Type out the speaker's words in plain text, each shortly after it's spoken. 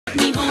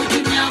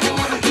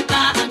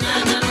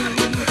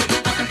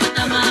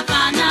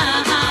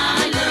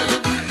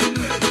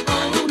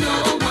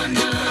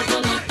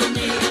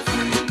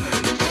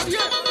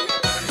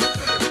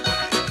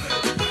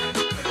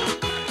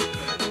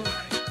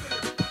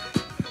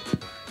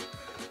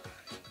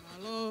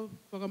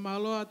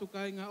whakamaloa atu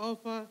ka inga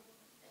ofa,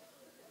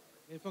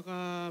 e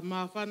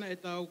whakamawhana e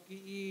tau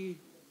ki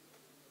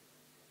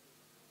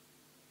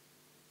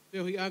I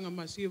whiohianga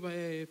masiva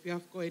e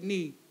whiafko e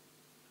ni.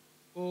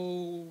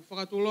 Ko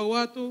whakatulau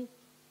atu,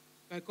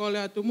 kai kole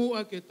atu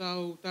mua ke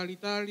tau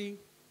talitali,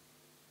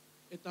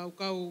 e tau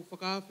kau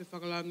whakawhi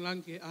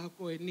whakalanglangi e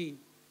ahako e ni.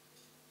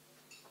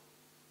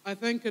 I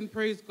thank and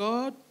praise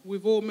God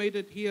we've all made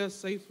it here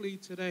safely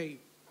today.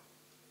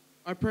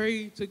 I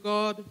pray to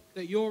God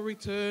that your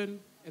return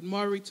and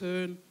my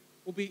return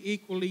will be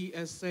equally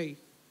as safe.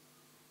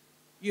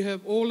 You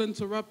have all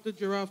interrupted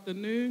your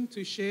afternoon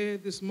to share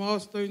this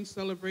milestone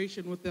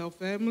celebration with our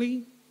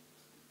family.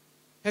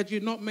 Had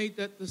you not made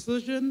that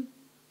decision,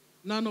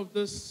 none of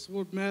this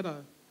would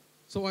matter.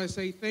 So I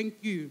say thank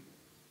you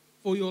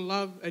for your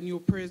love and your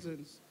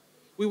presence.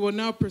 We will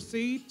now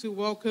proceed to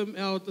welcome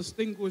our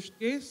distinguished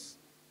guests,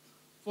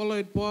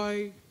 followed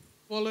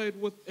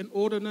with an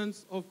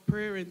ordinance of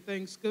prayer and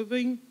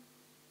thanksgiving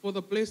for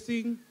the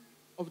blessing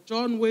of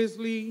John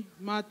Wesley,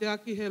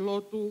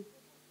 Mateaki-he-Lotu,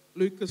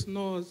 Lukas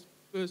Noah's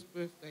first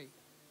birthday.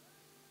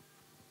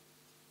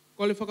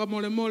 Ko le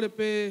whakamole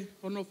pe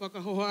hono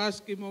whakahoha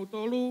aski mau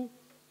tolu,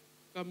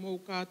 ka mau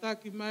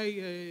kātaki mai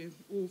e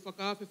u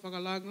whakawhi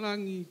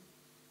whakalanglangi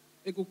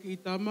e kuki I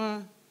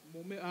tama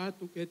mo me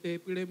atu ke te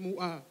pile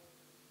mua.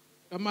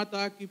 Ka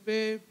mataaki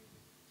pe,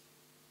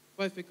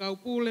 pai whikau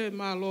pule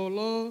mā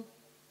lolo,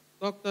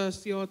 Dr.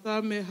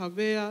 Siotame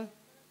Havea,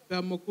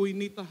 pia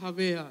mokuinita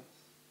Havea.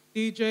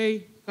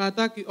 DJ,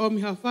 kātaki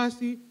omi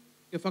hawhasi,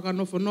 ke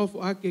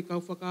whakanofo ake kau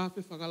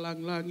whakawhi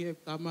whakalanglangi e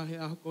tama he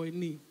ahako I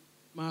ni.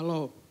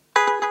 Malo.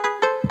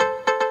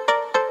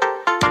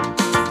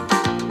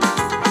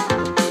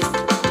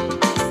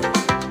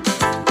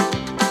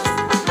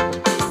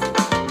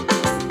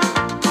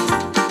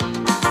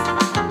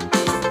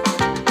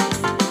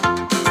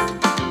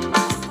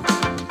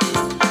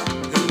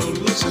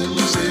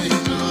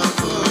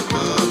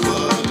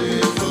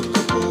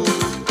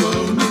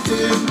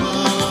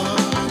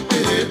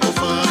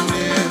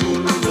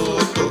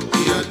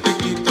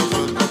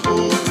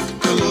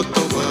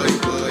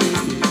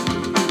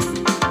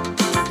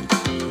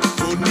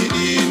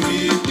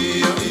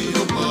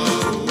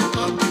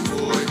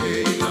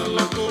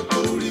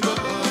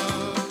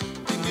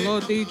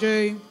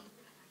 DJ,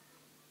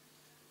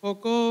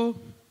 Hoko,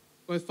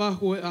 koe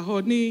whahu e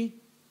ahoni,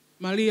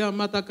 Maria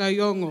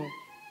Matakaiongo.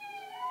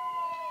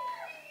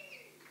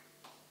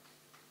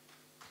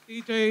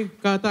 DJ,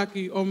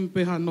 kātaki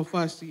ompeha no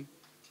whasi.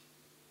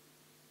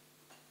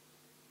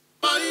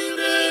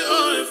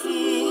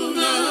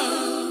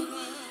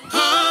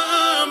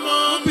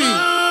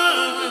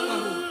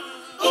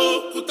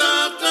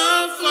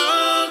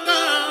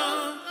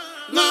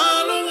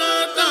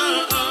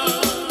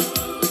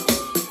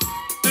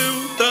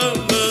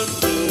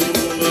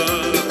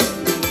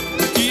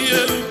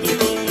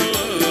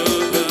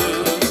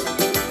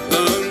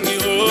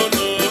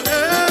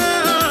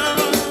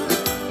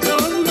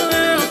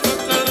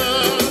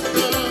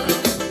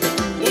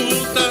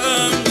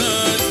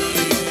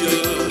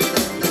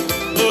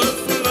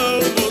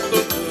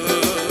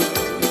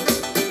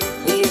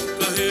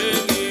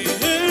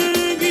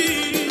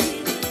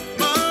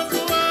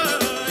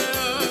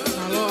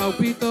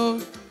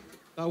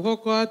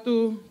 Hoko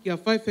atu kia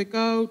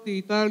whaiwhekau ti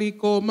Itali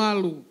ko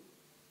malu.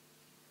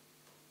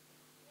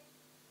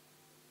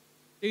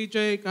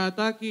 DJ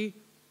kātaki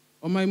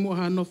o mai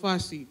muha no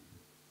whasi.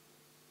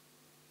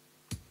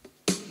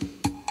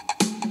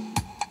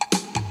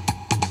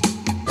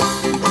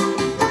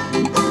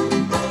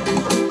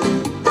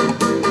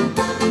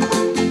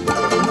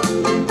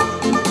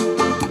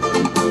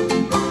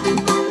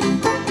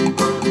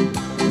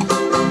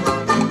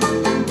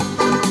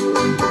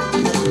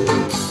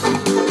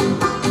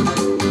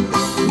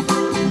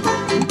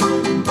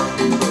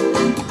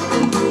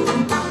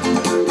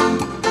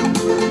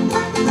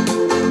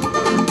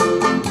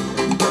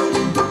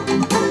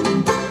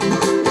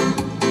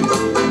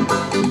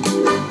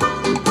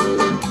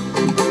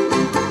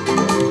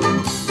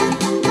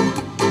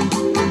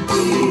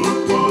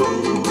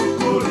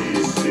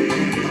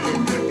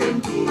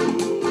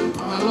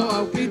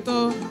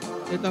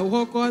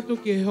 Hoko atu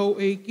ki hou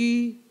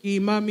eiki ki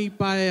mami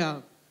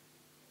paea.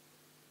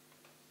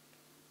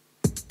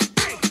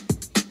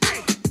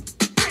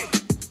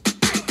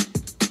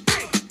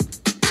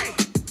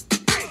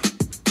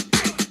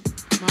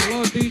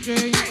 Malo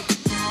DJ.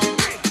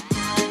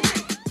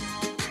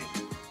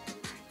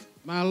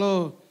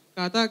 Malo,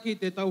 kātaki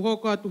te tau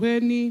hoko atu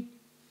heni,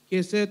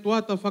 ke se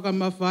tuata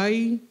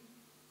whakamawhai,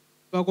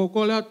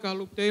 whakokole atu ka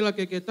lupteila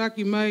ke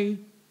taki mai,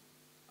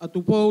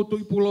 atu pou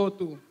tu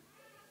ipulotu.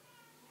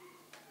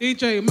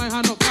 DJ, mai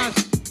hano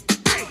kasi.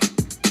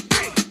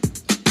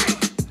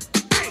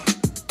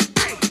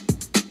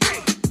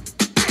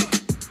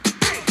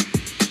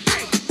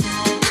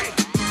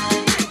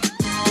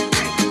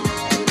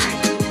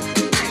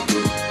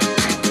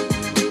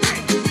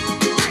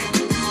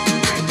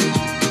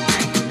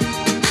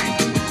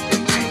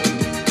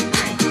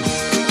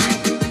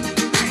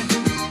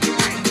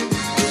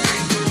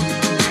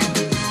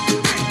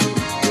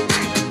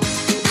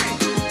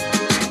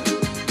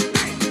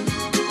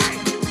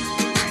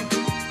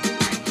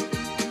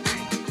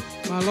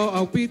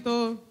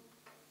 whakapito,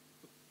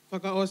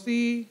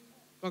 whakaosi,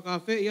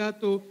 whakawhei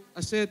atu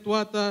a se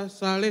tuata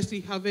sa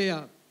lesi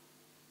havea.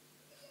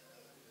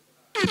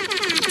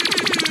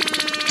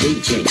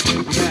 DJ,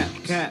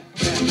 cat.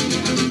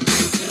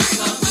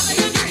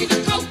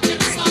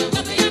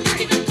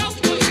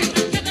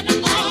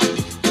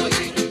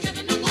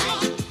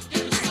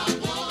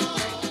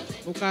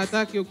 O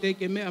kātaki o te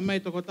ke mea mai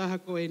toko taha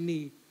ko e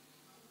ni.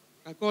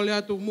 Ka kole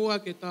atu mua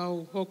ke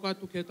tau hoko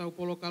atu ke tau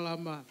polo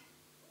kalama.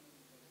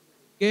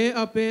 Ke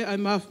ape ai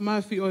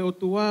mafi o o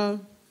tua,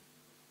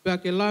 pea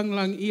ke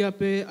lang ia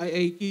pe ai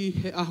eiki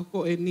he aho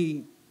ko e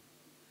ni.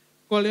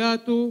 Kole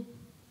atu,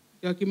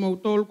 ke ki mau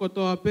tolu ko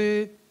toa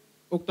pe,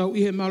 o tau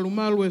ihe malu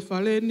e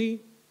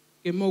whaleni,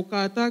 ke mau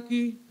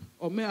kātaki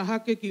o mea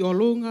hake ki o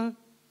lunga,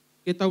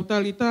 ke tau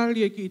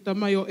talitali e ki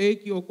itamai o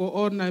eiki o ko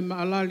ona e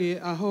maalali e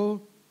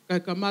aho, kai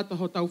kamata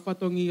ho tau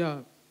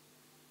whatongia.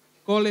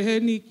 Ko le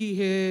heni ki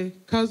he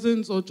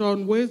cousins o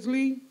John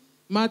Wesley,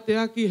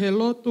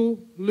 Mateaki-he-Lotu,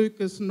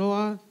 Lukas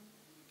Noah,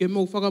 ke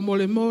mou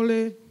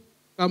whakamole,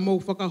 ka mou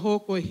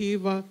whakahoko e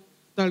hiva,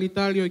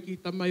 talitali o ki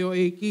tamai o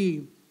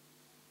eiki.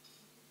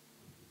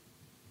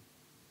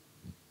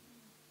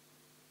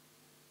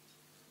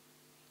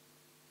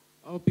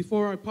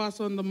 Before I pass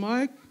on the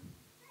mic,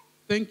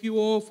 thank you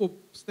all for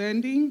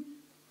standing.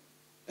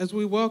 As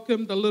we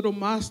welcome the little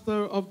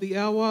master of the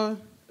hour,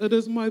 it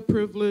is my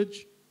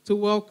privilege to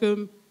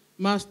welcome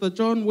Master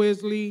John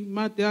Wesley,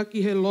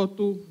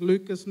 Mateaki-he-Lotu,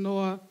 Lukas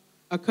Noah,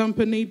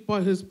 accompanied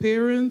by his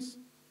parents,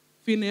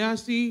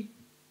 Phineasi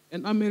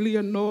and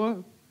Amelia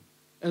Noah,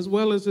 as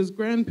well as his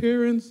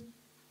grandparents,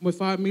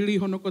 Mwefamili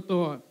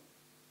Honokotoa.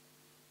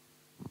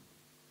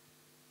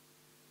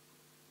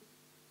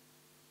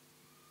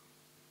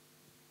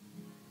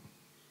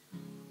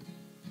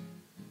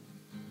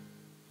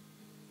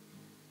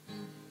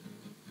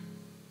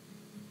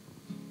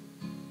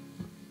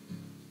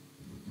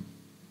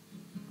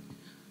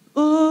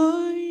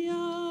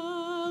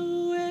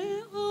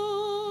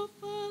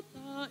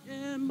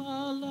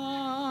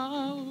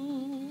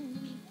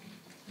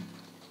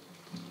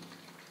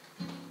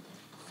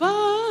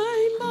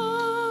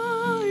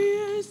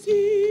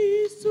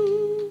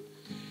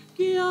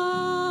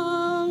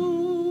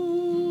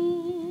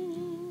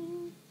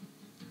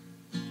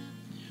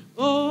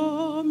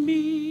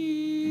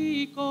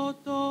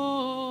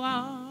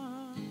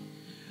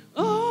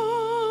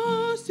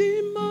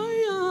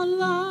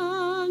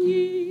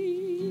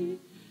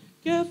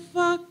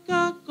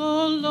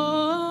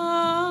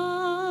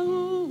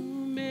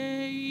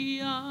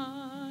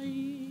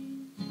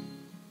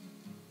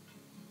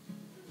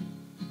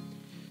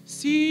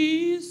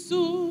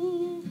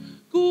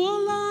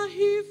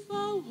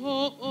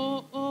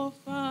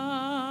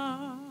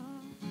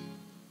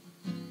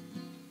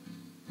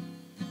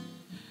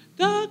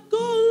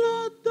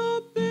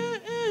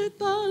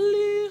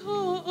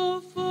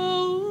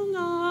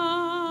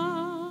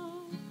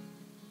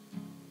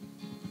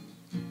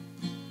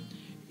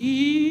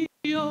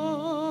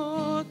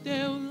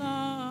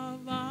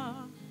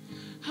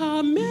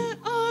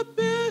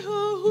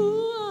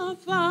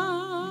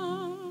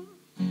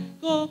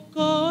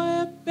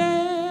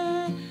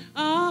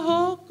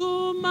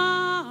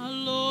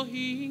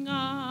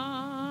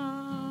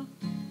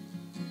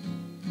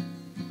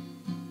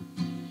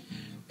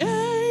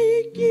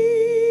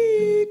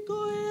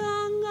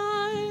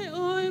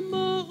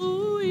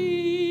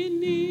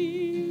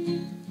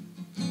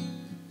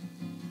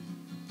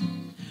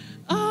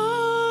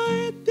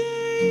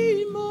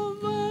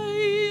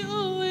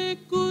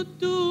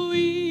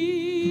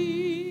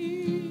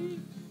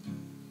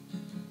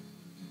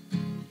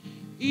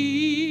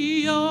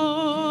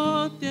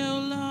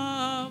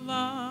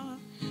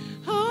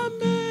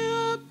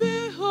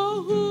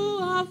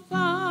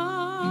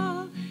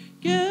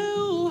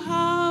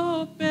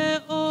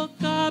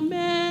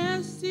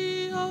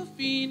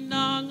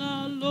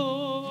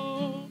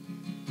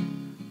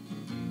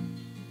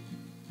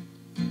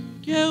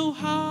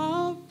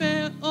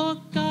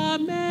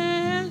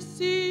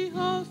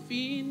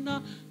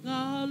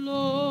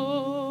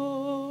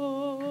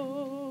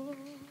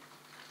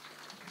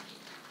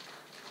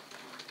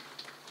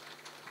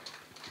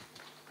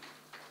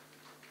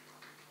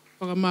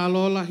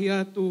 Whakamālolahi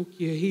atu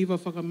ki he hiva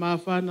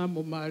whakamāwhana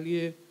mo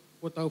maalie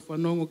o tau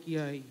whanongo ki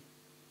ai.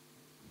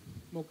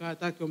 Mo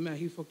kātake o mea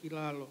hifo ki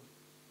lalo.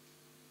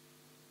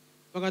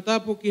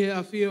 Whakatapu ki he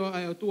awhio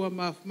ai o tua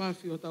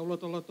mafi o tau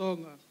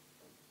lotolotonga.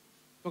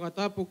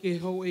 Whakatapu ki he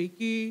hou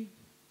eiki,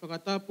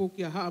 whakatapu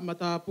ki a haa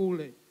mataa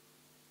pule.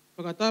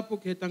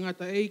 Whakatapu ki he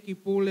tangata eiki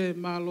pule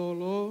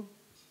mālolo,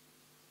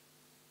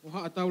 o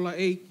haa taula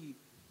eiki.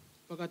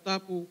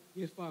 Whakatapu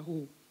ki he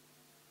whahu.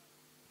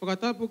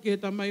 Whakatapu ki he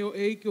tamai o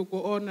eiki o ko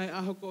ona e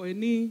aho ko e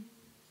ni,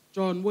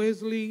 John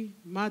Wesley,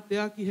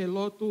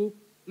 Mateaki-he-Lotu,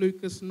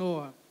 Lukas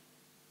Noah.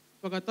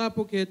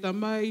 Whakatapu ki he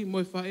tamai mo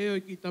e whaeo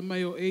ki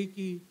tamai o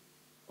eiki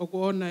o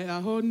ko ona e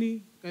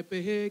ahoni, kai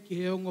pehe ki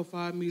he ongo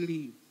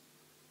whamili.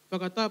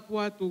 Whakatapu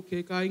atu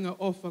ki he kainga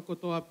ofa ko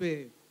toa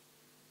pē.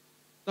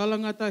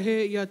 Talangata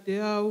he ia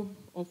te au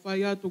o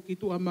whai atu ki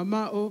tu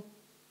amamao,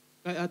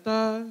 Kai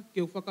ata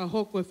ke u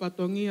whakahoko e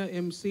whatongia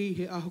MC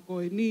he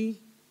ahoko e ni,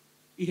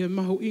 i he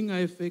mahu inga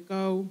e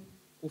whekau,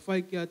 o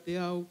whai ki a te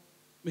au,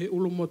 me he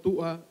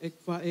ulumotua e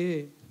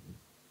whae.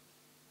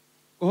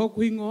 Ko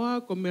hoku hingoa,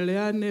 ko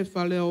meleane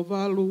whale o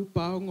walu,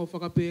 paongo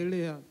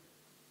whakapelea.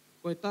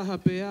 Ko e taha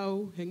pe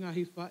au, he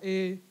ngahi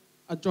whae,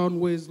 a John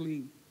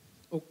Wesley.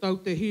 O tau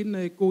te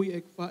hina e kui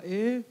e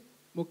whae,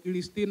 mo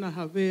Kilistina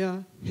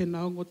Havea, he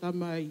naongo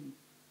tamai.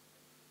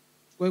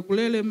 Ko e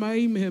kulele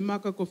mai me he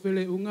maka ko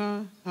whele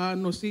unga, ha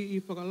no si i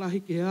whakalahi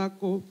ke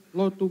ako,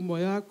 lotu mo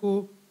e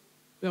ako,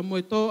 pia mo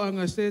e tō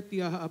anga seti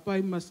a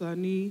haapai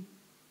masani,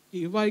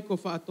 ki i vai ko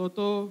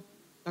whaatoto,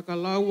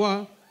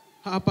 takalawa,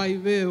 haapai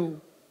veo.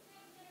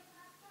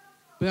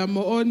 Pea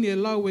mo oni e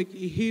lau e ki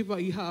i hiva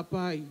i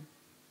haapai.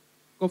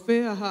 Ko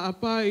whea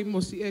haapai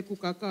mo si eku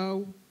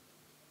kakau,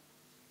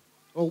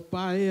 o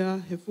paea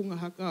he funga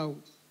hakau.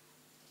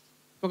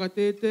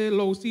 Whakatete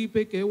lou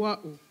sipe ke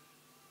wau,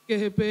 ke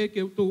he pe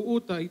ke utu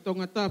uta i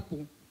tonga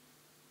tapu.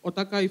 O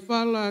takai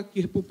whala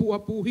ki he pupua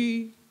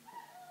puhi,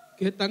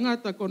 ke he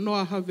tangata ko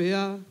noa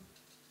havea,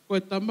 ko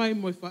e tamai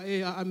mo e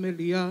whae a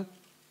Amelia,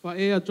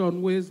 whae a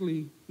John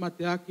Wesley,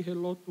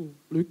 Mateaki-he-Lotu,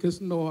 Lukas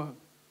Noa.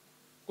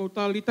 Ko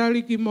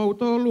talitali ki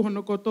mautolu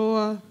hana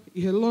kotoa,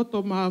 i he loto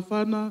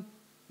maafana,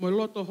 mo e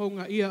loto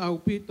honga ia au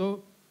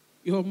pito,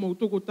 i ho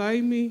mautuku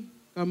taimi,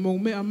 ka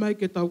mou mea mai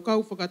ke tau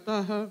kau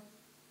whakataha,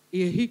 i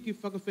he hiki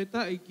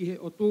whakawhetai ki he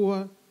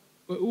otua,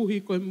 ko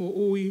uhi ko mo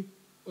ui,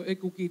 ko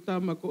eku ki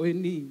tama ko e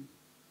ni.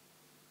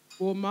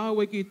 Ko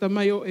mau e ki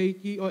tamai o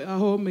eiki o e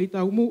aho me i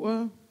tau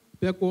mua,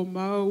 pia ko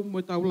mau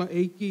mo e taula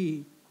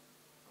eiki.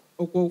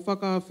 O ko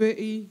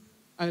whakawhei,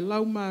 ai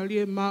lau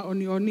maalie ma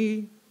oni oni,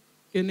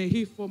 ke ne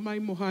hifo mai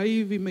mo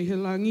haivi me he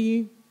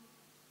langi,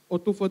 o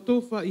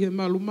tufa i he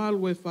malu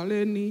e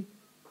whaleni,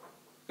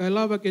 kai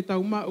lava ke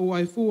tau mau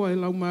ai fua e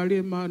lau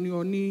maalie ma oni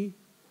oni,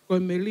 ko e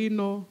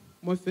melino,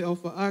 mo e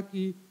wheofa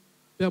aki,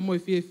 pia mo e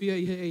fia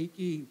i he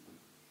eiki.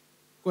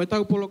 Ko e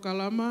tau polo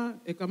kalama,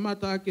 e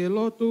kamata ake e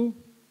lotu,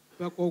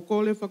 pia ko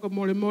kole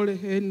whakamole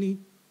heni,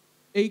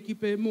 eiki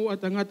pe mu a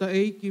tangata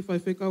eiki whai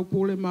whekau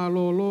pule mā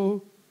lolo,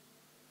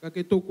 ka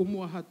ke tuku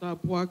mua hata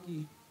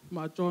puaki,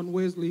 ma John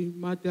Wesley,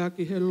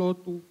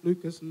 Mateaki-he-Lotu,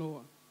 Lukas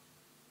Noa.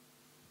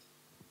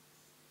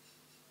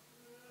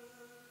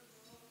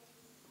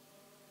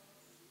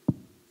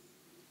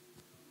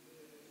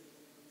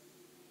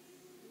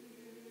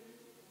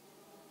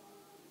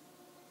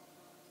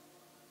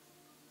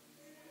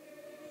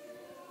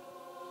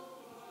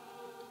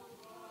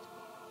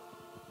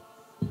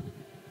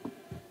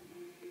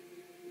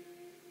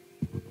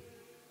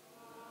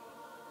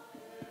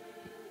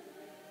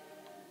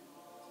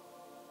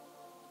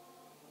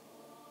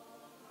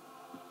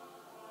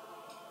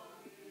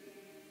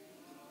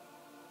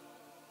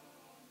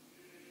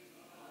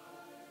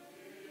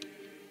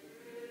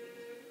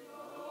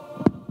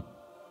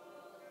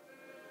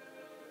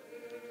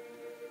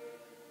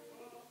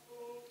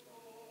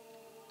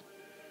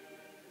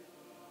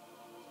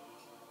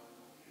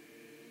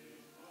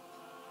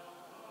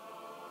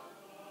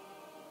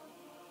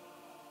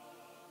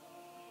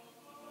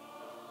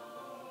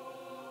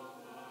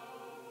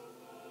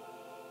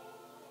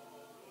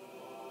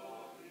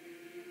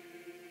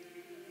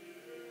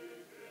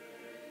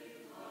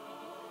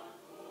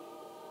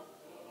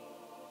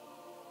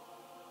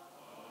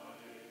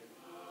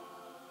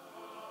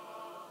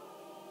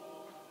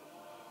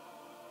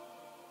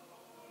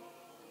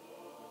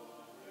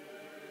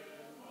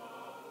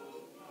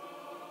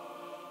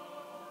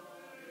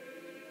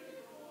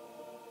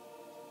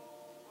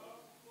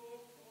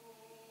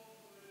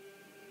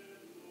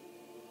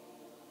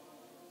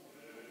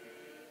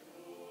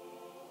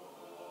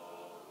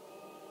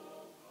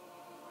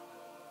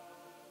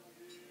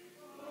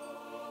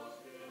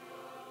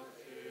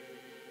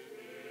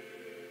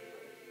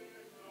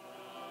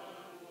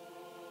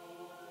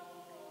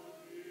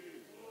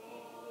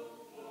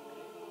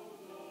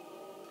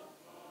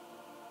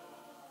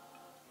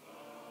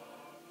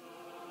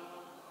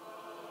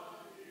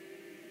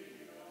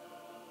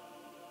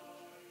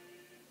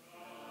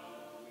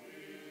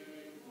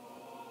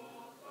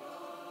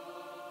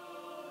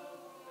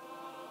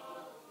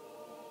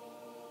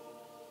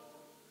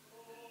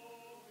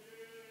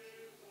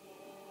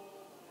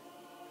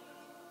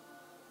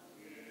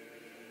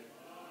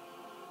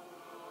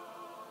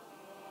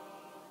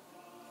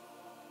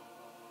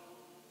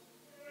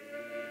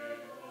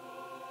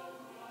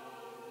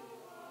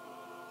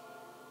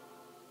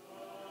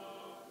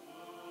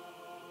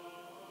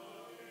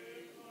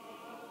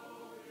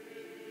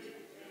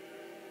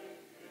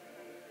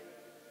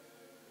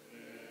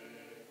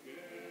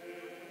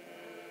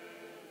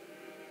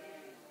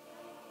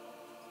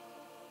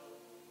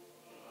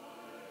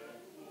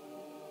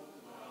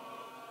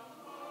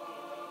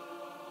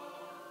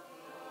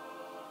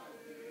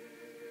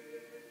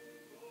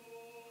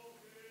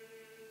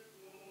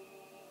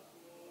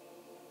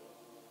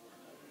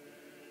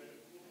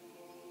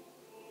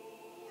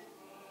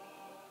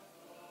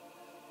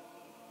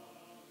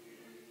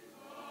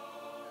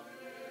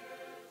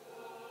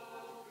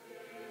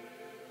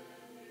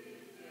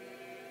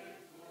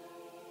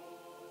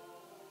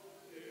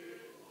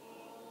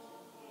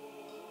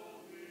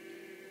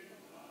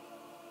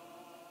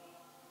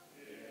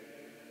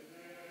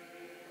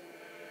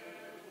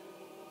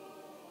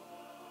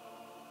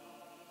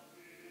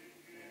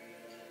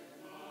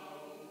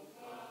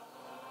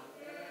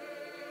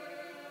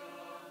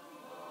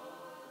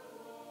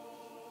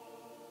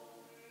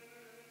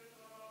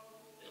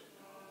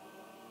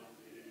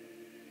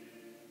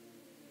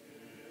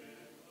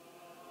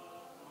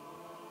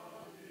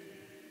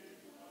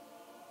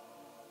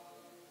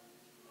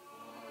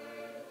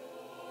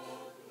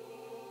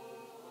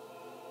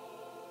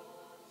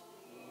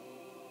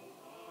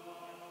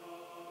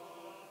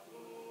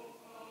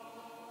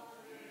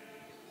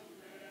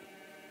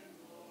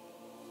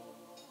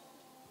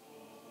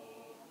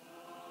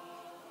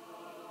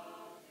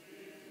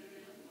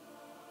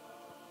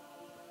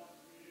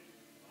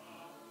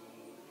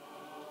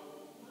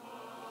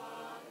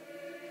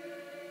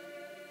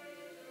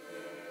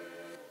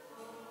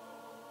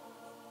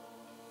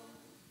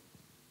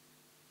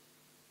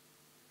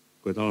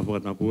 Koe tala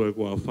whakatapu e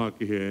kua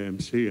whaki he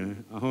MC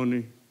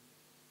ahoni.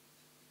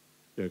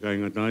 Te kai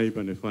ngatai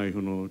pa ne whai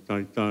hono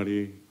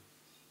taitari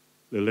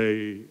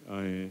lelei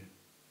ai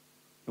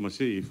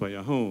tamasi I whai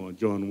aho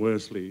John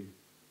Wesley,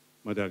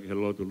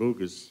 Mateaki-he-Lotu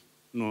Lukas,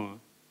 noa.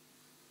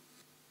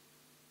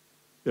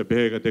 Te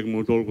pehe ka te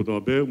mu tolku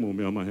toa peu mu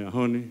mea mahe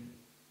ahoni.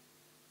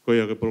 Koe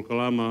a ke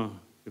proklama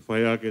ke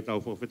whai ake tau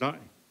whawhetai.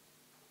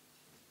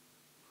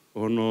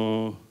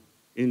 Hono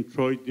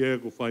introit ye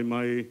ku whai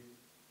mai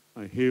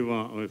ai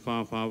hiwa o e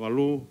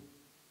whawhawalu,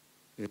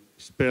 e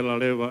spela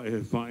lewa e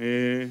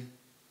whae,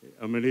 e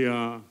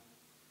Ameria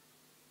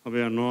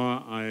hawea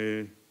noa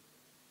ai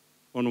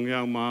ono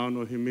ngeau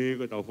maano himi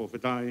ko tau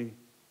whawhetai.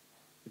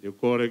 E te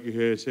kore ki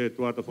he se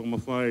tuata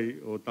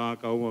whamawhai o tā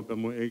kaua pe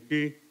mo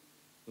eki,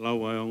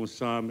 lau ai ongo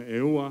sā me e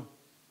ua.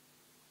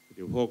 E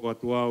te hoko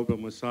atuau pe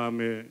mo sā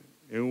me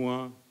e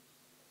ua,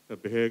 te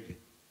pehe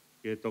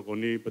ke toko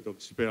ni pe toko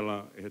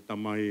spela e he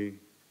tamai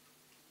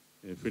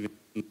e whini.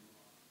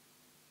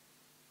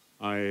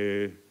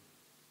 Ai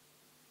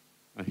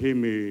a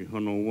himi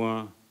hono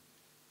ua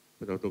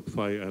pe tau toku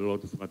whai ai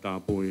lotu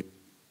whakatāpui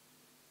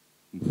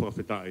mu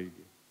whawhetai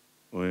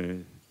o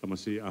e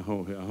tamasi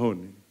aho he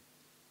ahoni.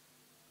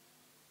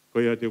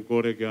 Koe a te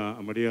ukore kia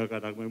Amaria ka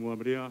takumai mua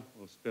Amaria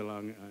o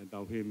spela ai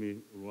tau himi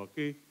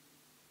uruaki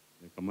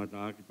e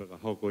kamata aki pe ka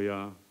hoko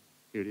ia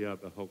kiria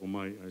pe hoko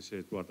mai ai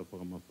se tuata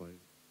whakamawhai.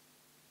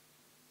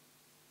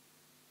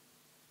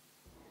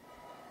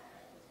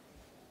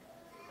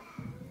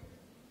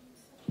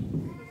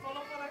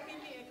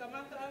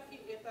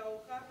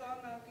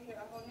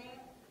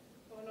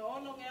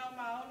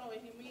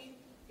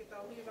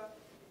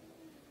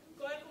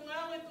 Koe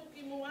kungawe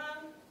tuki mua,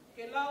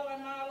 ke lau ai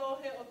malo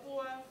he o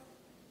tua,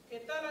 ke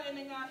tala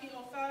ene ngahi o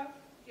wha,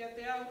 kia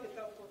te au he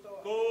tau kotoa.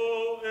 Ko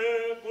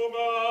e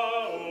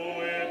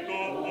kungao e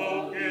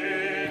toko ke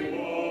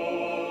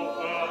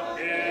koka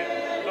ke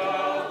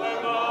lau ai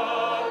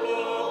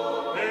malo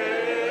he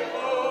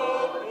o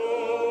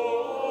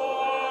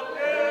tua,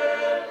 ke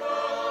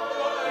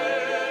toko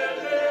ene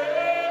ngahi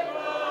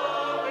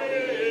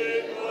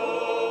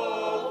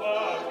koka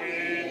ke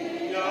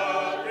ia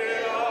ke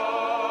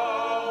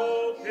au,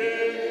 ke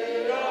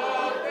ia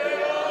ke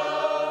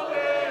au e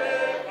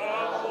ka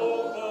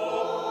koko.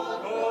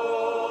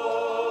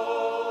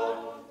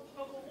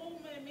 Hoko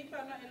ume mi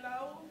pana e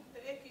lau, te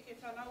eki ke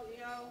whanau I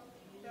au,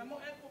 te amo e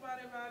ku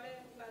vare vare,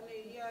 la ne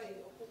ia I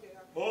o kuke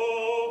aku.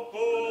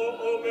 Hoko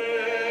ume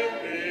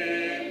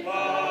mi pana e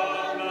lau,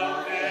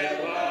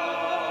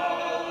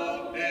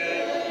 te eki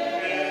ke whanau e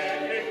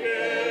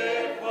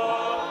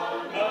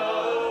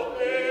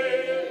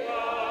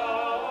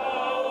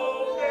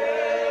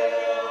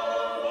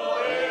lau,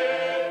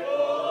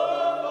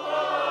 ke amo e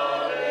ko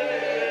vare vare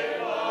na ane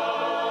ki ai,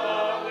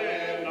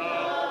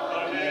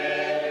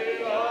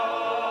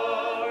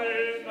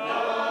 na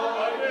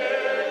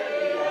ane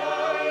ki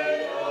ai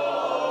toku ke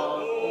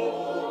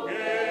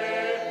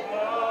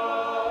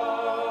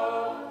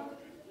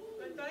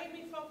Koe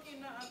taimi whoki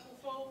na aku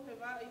fou he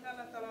wā I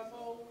hana tala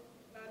mou,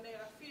 la ne a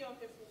whio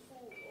he fufu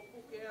o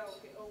kuke au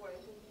ke owa e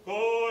hu.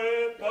 Koe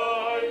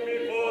taimi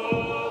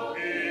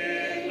whoki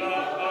na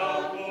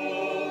aku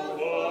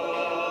whā,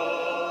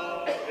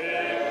 e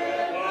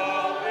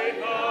whāi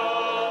hala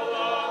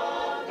tala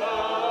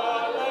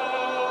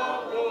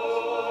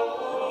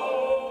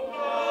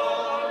kōna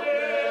ne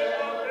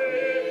a whio e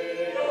kōko,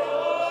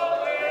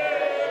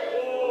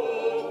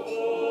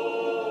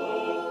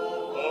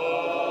 o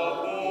ke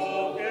au, o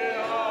ke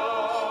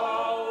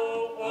au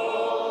ke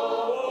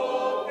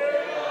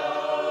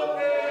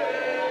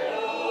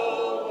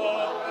owa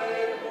e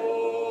kō.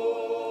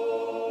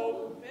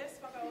 Ves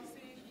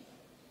whakaosi,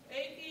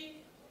 eiki,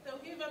 tau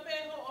hiwa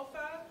peho o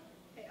wha,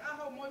 he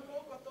aho moi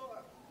pōkotoa.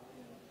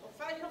 O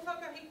whai ho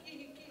whakahiki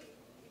hiki,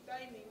 I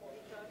taimi mo I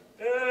tai.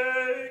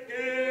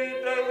 Eiki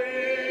te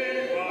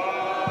wiwa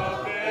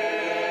te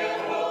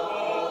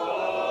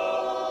hokoa,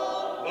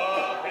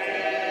 wahe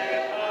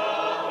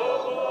aho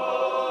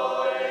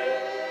koe,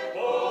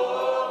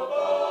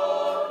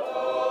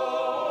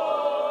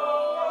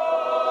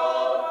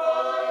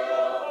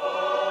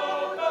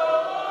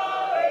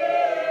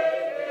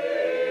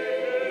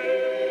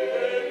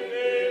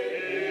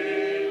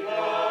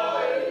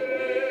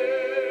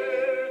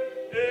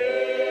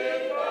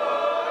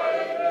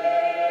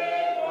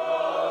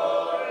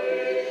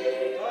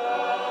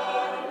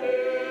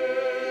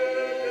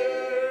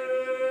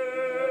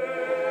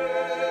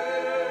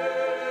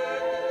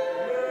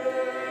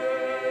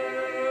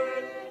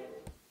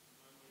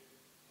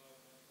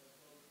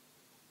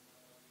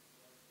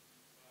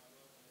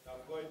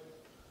 Takoi,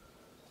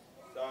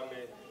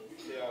 same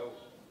te au.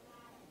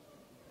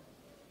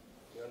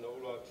 Yana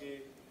ula ki,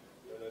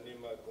 yana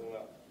nima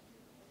kunga.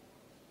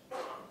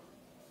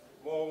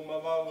 Mō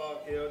mawanga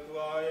ke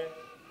atua ai,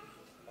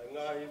 ai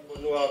ngahi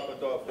ponua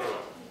katoa whea.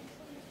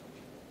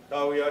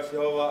 Tau I asi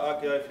hoa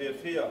ake ai whia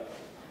whia,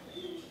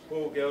 pu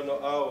ke ono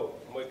au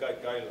moi kai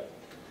kaila.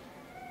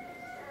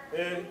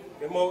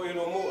 Ke mō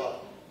ilo mua,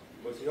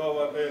 ko si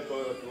hoa pe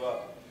koe atua.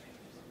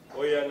 O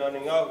ia nani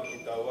ngau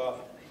ki tau a.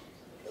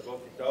 e ko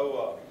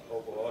fitaua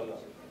o ko ona.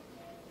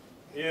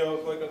 Io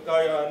koe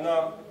kakaya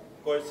ana,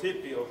 koe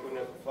sipi o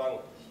kune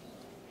whanga.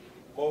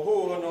 Mo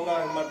hu hono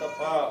ngahi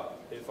matapā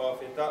e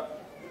whawhita.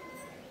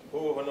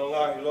 Hu hono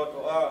ngahi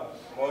loto a,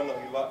 mono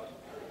hiwa.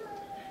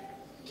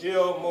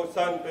 Io mo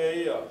san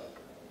pe ia,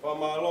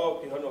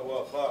 whamalo ki hono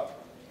hua wha.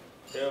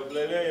 Te o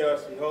blelea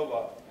si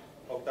hova,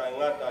 o tai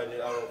ngata i ne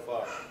aro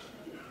wha.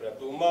 Ia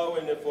tu mau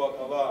e ne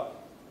fuakawa,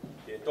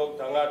 ki e tau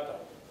tangata,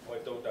 mo e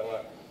tau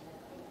tangata.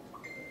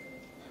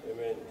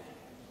 Amen.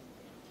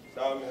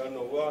 Sa me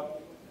hono hua,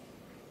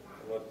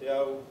 no te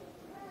au,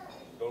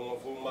 tongo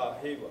fu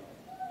mahiwa.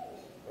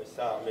 O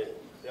sa me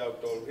te au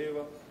tolu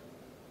hiwa,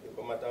 i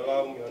ko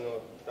matalau mi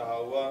hono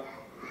tahaua,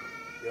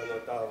 i hono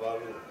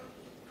tahawalu.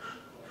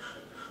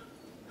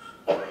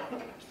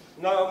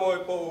 Nā mo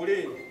e po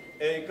uri,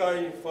 e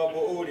kai wha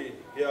po uri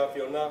ki a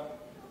whiona.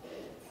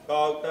 Ka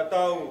au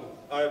tatau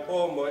ai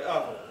po mo e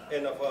aho e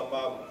na wha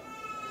mama.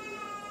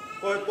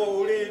 Ko e po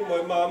uri mo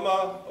e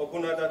mama o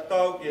kuna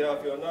tatau ki a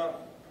whiona.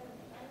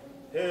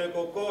 He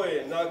ko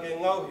koe nā ke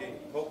ngauhi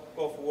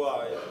ko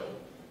fua e.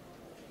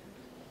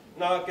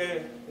 Nā ke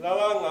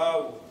lalanga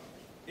au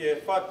i e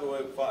whatu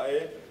e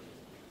whae.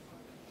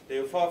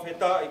 Te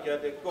whawheta i kia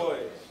te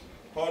koe,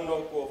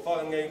 hono ko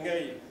whangei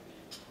ngei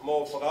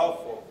mo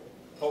whakawho.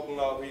 Hoku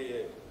ngāhui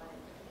e.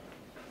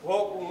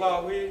 Hoku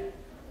ngāhui,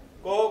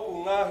 ko hoku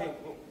ngāhi.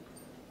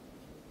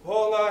 Ho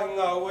ngāhi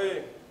ngāhui,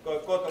 ko e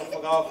koto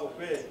whakawho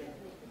pē.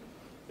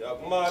 Ia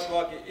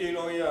kumātua ki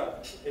ilo ia,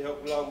 e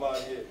hoku lau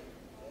māhi e.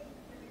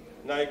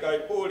 Nai kai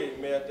pūri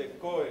mea te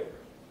koe,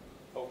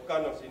 o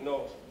kano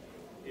sino,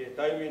 i e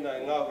taimina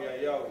e ngāhui a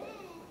iau,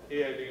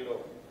 i e lilo.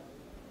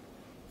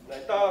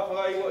 Nai tā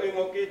whakaingo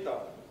ingo kita,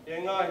 i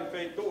e ngāhi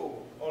wheitu,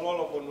 o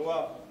lolo ponua.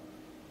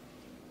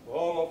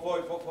 Hongo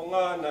foi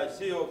fofonga na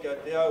sio kia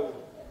te au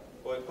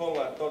o e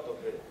konga toto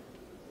pe.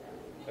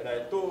 E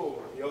nai tū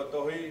i o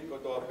tohi ko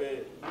toa pe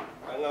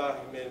a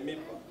ngāhi me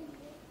mipa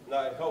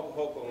na e hoko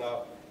hoko ngā.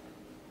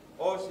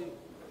 Osi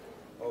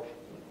o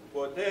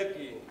kua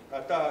teki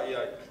a taha i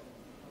ai.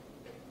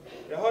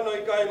 E hono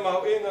i kai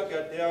mahu inga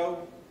kia te au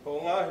ko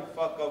ngāhi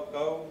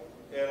whakaukau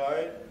e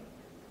rai.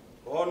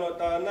 Ko hono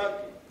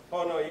tānaki,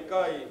 hono i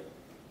kai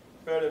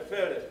where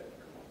where.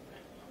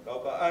 Kau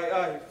ka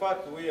ai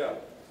whatu ia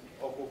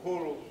o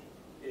kuhulu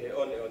i he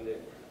one one.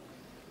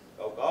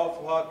 Kau ka au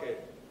fuhake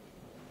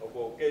o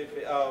ko kei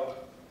whiau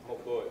mo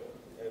koe.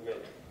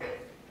 Amen.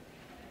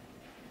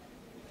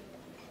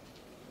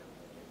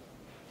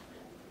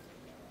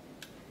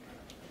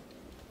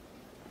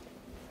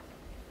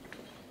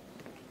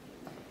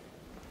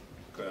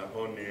 Ka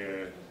honi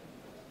e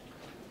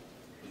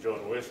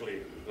John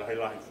Wesley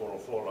lahi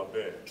whorofola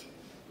be.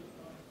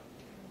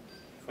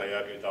 Whai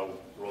ake tau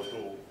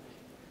lotu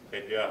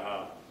e te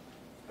aha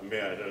a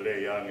mea e le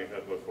iange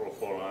ka koe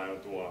whorofola ai o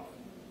tua.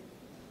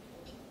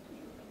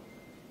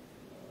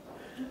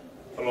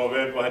 Alo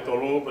vepa he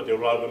tolu, pa te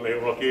urauka me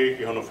uraki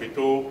ki hono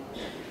whitu.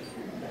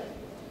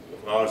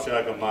 Whakao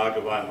sea ka maa ka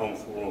vai hong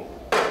furu.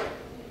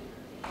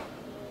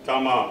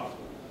 Tama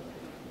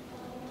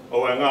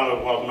o e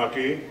ngalo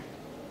whakamaki,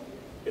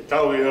 e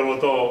tau i he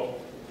roto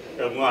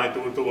e ngahi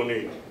tuutu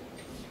ni.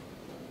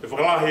 E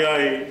whakalahi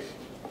ai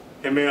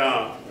he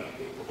mea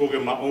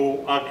kuke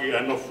mau aki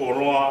e no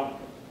whoroa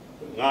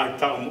ngahi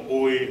tau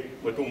ui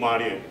me tu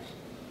marie.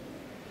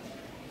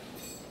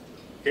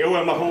 Ke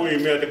ue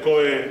mahui mea te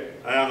koe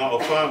ai anga o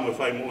whamu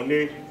whai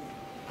muoni,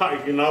 hai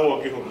ki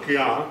naua ki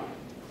hokia,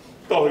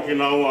 tohi ki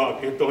naua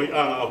ki tohi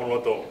anga o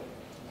holoto.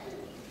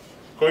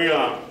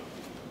 Koia,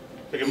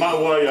 te ke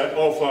maua ia e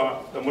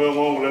ofa te moe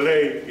ngongu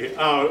lelei i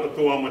ao o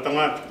tua mo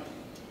tangata.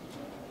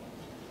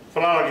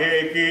 Whalara ki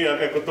eiki a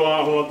ke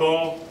kotoa o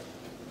holoto,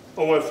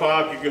 o e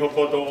whaaki ki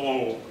hopoto o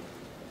ongu.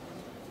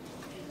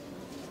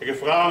 E ke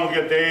whakamu ki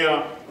a te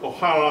ia o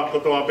hala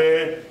kotoa be,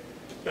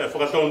 e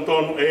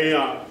whakatontonu e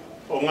ia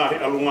o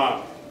ngahi alunga.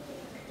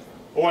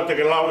 Oa te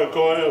ke lau e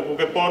koe o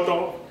kuke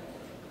poto,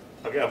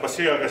 a ke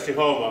apasia ke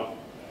sihoma,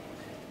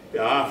 e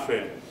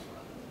afe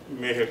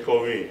me he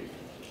kovi.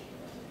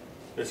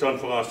 E son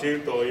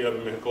whakasito ia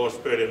me he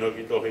kospere no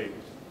ki tohi,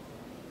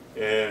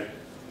 e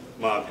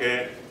mā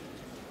ke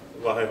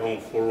wahe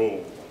hong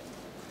furu.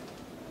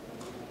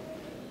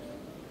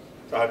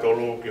 Taha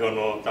tolu ki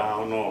hono, taha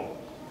hono,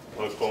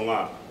 o e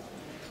konga.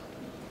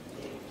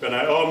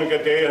 Pena e omi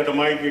ke te iha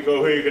tamaiki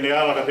ko hui ke ni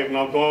ala ka te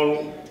ngau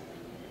tolu,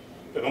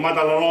 te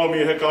kamata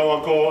lalomi he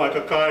kaua ko ai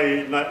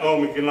kakai nai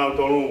omi ki nau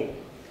tolu.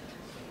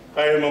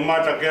 Kai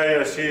mamata ke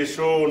aia si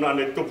su na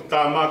ne tupu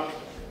tāmaki.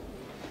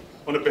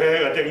 O ne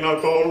pehega te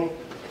ngau tolu.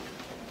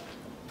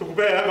 Tuku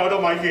pehe kau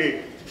to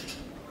maiki.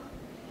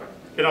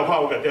 Ke nau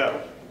hau ka te au.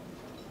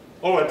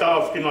 O e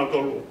tāu ki nau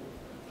tolu.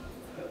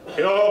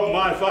 He o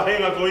mai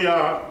whahinga ko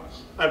ia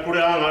ai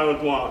pure anga o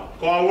tua.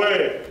 Ko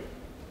aue,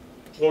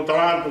 ko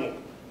tarantu.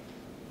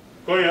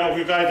 Ko ia o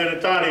ki kai tene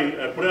tari,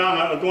 ai pure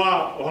anga o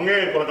tua o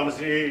hange ko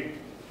tamasi.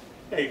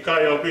 Ei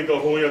kai au pito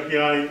huia ki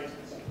ai.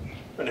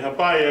 Pane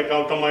hapai e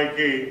kau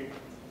tamaiki.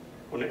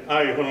 O ne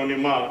ai hono ni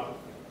mā.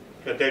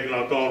 Kia te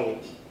kina tonu.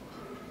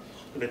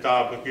 Ne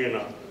tāpu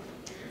kina.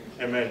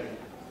 Amen.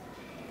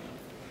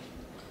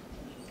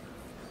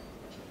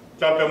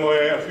 Tape mo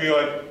e whio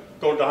e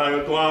tō tahai o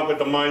tua pe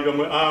tamai pe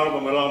mo ala pe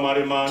mo lau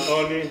mari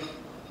maanoni.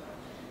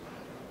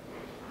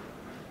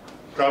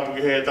 Tapu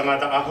ki he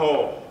tangata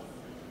aho.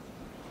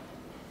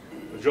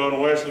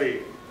 John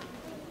Wesley.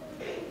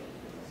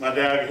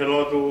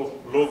 Mateaki-he-Lotu,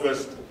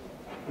 Lukas,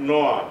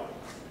 Noah.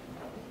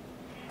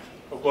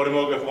 O kore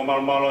mo ke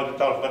whakamalumalo te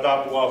tau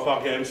whakatapu a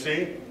whake MC.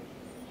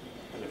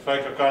 Le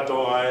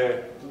whaikakato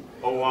ai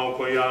o wau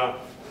ko ia.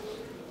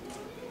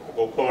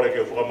 O kore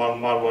ke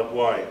whakamalumalo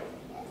atu ai.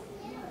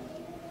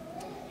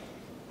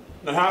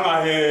 Na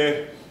hanga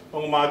he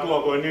o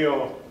mātua koe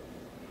nio.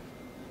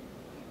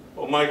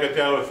 O mai ka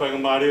te au e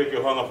whaingamari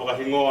ke hanga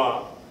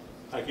whakahingoa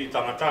ai ki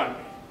tangatani.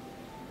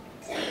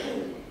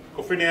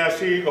 Ko whine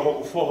asi ka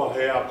hoku whoha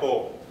he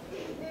ako.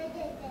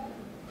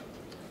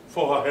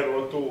 Whoha he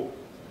rotu.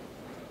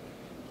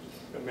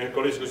 Me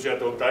korisiko sia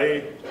tau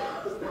tai.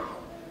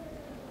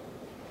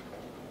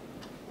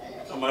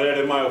 A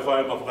marere mai o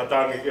whai ma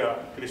whakatangi kia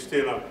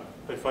Kristina.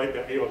 Hei whai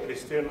pia iwa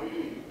Kristina.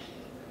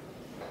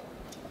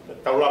 Te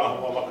taulanga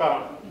hua waka.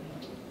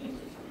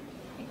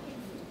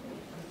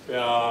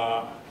 Pia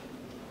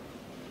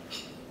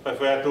pai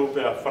whai atu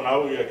pia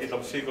whanau ia ki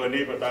tamsiko e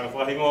nipa tanga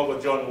whahingoa ko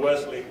John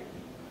Wesley.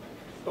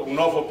 O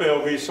nofo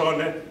peo vi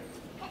sone.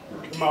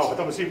 Ki mau ka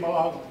tamsi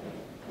malau.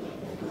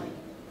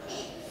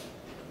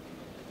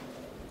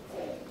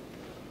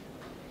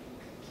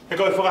 He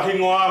koe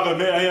whakahingoa ka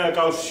mea ia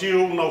kau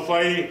siu nau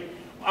whai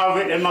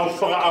awe e nau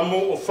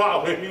whakaamu o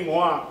whao he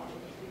hingoa.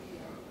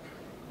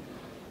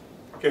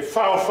 Ke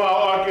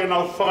whao ake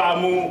nau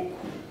whakaamu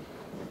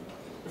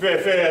whe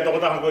e toko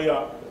taha ko ia.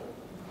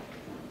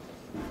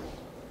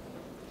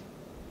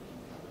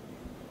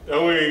 E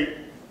ui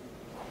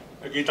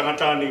e ki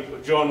tangatani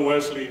John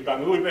Wesley,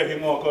 tangi ui pe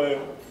hingoa koe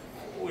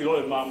ui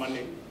loe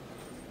mamani.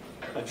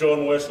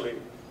 John Wesley.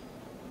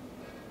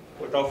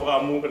 Ko tau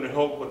whakaamu ka ne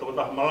hoku ko toko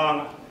taha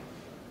malanga.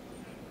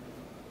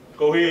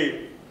 Ko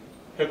hi,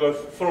 he koe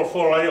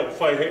whorowhora ia o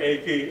whai he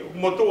eiki,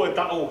 motu e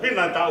tau,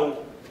 hina e tau,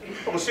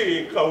 o si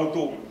i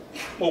kautu.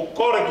 Mo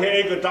kore ki he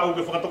eiki tau ke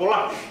whakatoko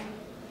la.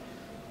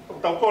 O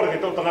tau kore ki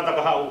tau tangata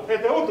ka hau, he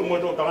te utu mo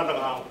i tau tangata ka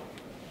hau.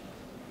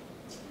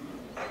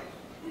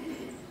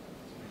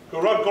 Ko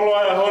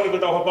rakoloa e honi ko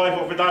tau hapai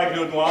wha whitai ki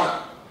o tua.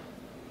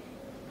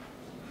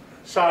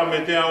 Sā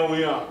me te au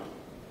ia,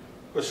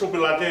 ko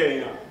supila te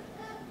ia.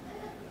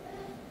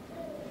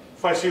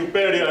 Whai siu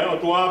peri o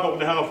tua ko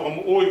te hanga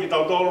whakamu ui ki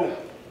tau tolu,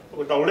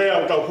 ko tau lea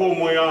o tau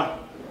humo ia,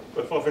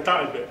 ko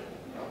whawhetai pe.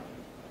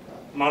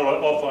 Malo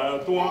e ofa e o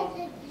tua.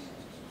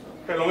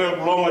 He longe o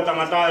kulongo e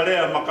tangata e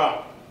lea maka.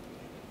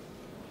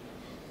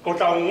 Ko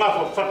tau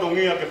ngafa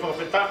whatongia ke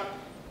whawhetai.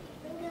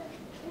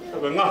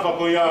 Ko ngafa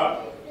ko ia,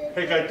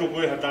 he kai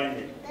tuku e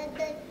hataimi.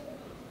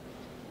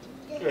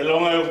 E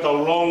longe o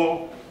tau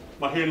longo,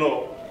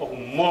 mahino o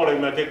more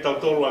me te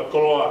tau tolu a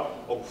koloa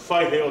o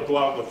whaihe o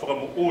tua ko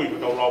whakamu ui ko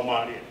tau lau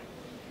maari.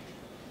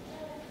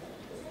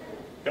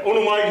 E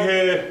unu mai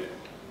he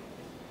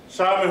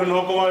sāme hunu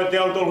hoko mai te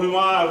au tolu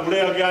himaa, e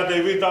lea ki a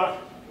te vita.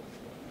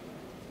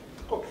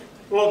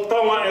 Lo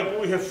tonga e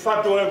kui he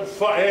whatu e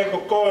whae ko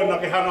koe na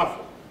ke hanga.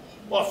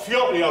 O a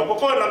whiori au, ko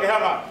koe na ke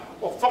hanga.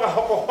 O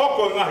whakahoko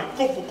hoko i ngahi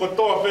kupu ko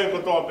toa pe, ko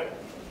toa pe.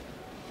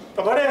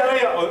 Pakarea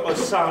rea o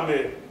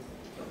sāme.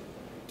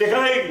 Te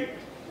kai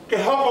ke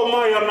hoko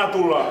mai a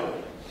natula.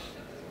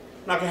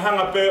 Na ke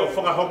hanga pe o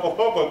whakahoko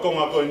hoko e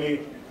konga koe ni.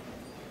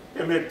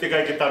 E me te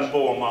kai ke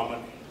tanpo a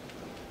mamani.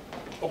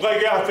 O kai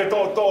ke a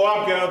whetō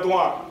ake a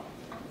tua.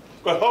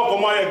 Koe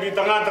hoko mai a ki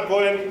tangata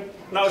koe ni.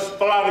 Na o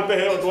spalari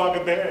pehe o tua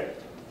ke pehe.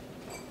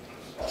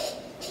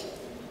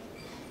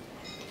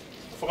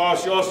 Whakao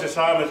si ose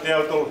sāme te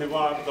au tolu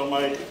hiwaa ki tau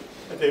mai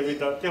e te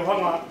vita. Te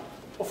hanga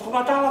o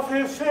whakamatala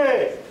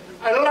whewhe.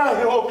 Ai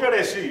lahi ho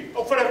keresi.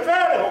 O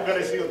wherewhere ho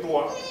keresi o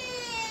tua.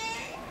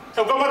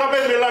 Tau kamata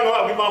pe me lango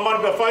a ki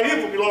mamani pe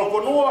whaihipu ki lolo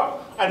konua.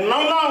 Ai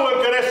naunau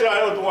e keresi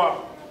ai o tua.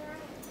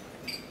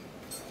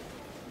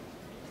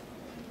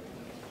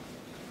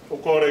 O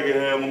kore ki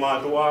he o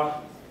mātua.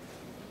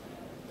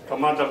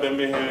 Kamata pe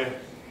me he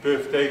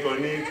birthday ko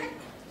ni.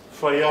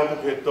 Whai atu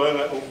ke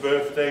toenga o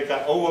birthday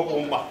ka oua ko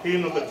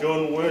mahino ka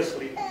John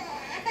Wesley.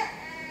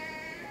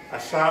 A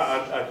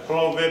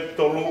proverb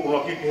tolu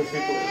ulaki ki he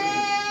whitu.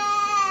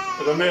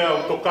 Ka mea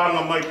o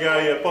tokanga mai ki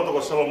ai e poto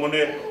ko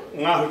Salomone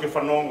ngahu ke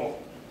whanongo.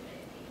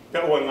 Te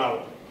ua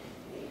ngalo.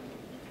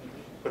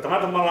 Ko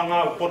tangata mala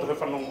ngalo poto he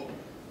whanongo.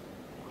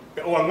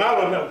 Te ua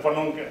ngalo mea ko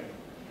whanonge.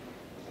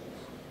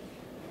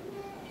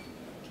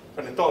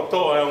 Kani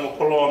toa e o mo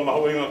koloa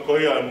mahu inga ko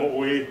ia e mo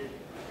ui.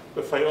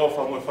 Ko whai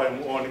ofa mo whai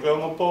mo oni. Ko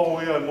mo po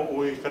ia e mo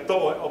ui. Ka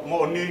toa e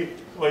mo oni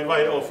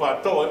vai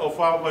ofa. Toa e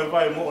ofa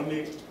vai mo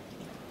oni.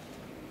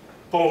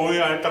 Po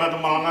ia e tangata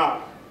mala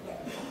ngalo.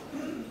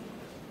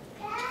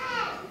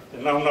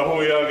 Nauna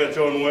hui aga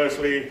John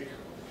Wesley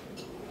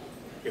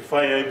ke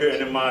whai ai pe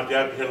ene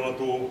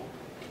Mateaki-he-Lotu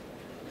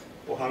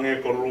o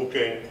hange ko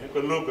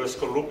Lukas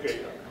ko Luke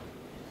ia.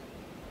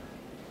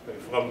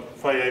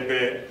 Whai ai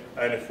pe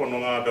aine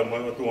whanonga ka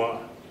mai o tua.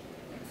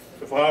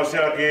 Ke whakao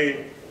sia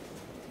ki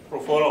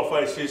profora o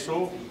whai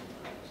sisu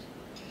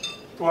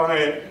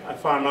tuange ai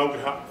whanau ki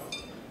ha.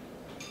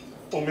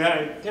 O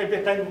mea te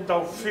betai un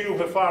tau fiu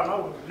he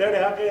whanau, lere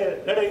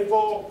hake, lere i fō.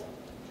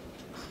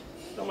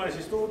 Nā mai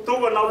sis,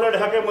 tūka nau lere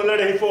hake mo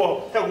lere i fō,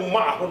 te ku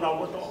māho nau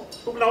mo tō.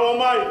 Tūka nau o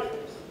mai.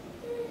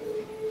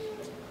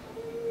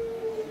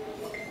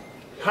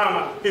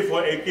 Hanga, hifo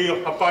e ki o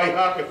hapai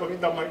hake,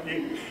 whakita mai ki.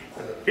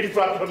 Hiri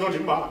whātua no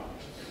ni maa.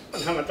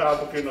 Hanga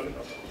tāpu ki no ni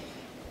maa.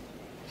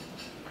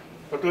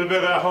 Patui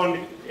bega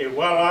honi, e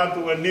wala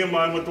atu e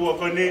nima e matua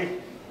koni.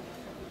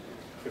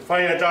 E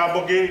whai a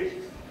tāpu ki.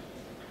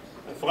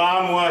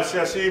 Whāmua se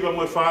asiba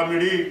mo e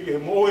whāmiri ki he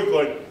moi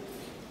koi.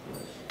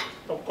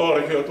 Tau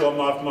kore ki o tua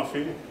maafi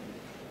mawhi.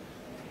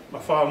 Ma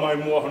whāmai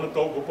mua hana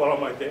tōku pala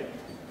mai te.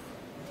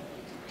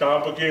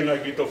 Tāpa kina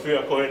ki tō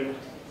whia koen.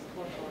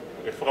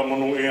 E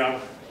whakamonu ea.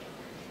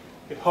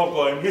 E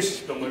hoko e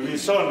misi ka mo e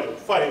misone o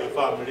whai e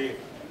whāmiri.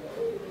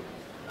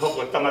 Hoko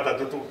e tangata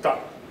tutu ta.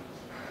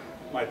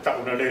 Mai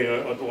taku na rei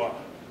o tua.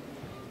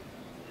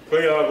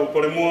 Koe a ko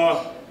kore mua.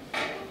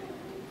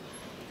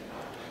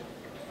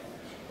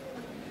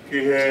 Ki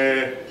he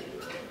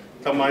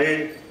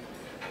tamai,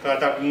 ka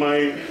taku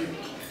mai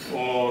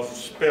o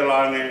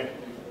spelange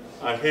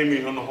a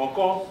hemi hono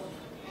hoko.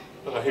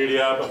 Ka hiri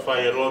a ka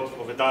whai e lotu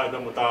o whitai ka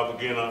mo tāpu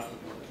kina.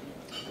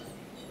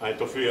 Ai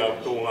tofi a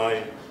tū ngai,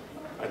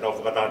 ai tau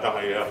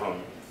whakatataha i a hon.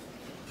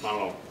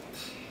 Malo.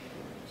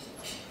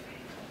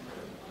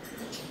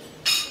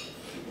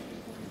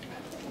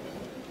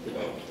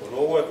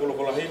 Ono e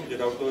kolokola him, te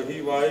tau toi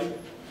hiwa ai.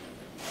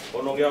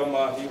 Ono ngeau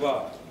mā hiwa.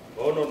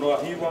 Ono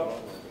noa hiwa.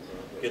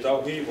 Ke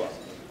tau hiwa.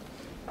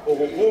 O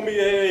kukumi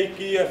e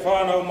ki e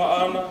whānau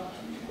maana,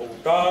 o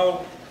tāu,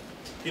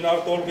 ki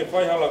nau tolu ke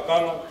whaihala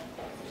kana,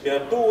 ke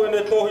a tū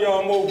ene tohi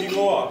au mou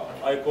hingoa,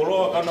 ai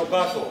koloa kano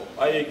kato,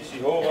 ai e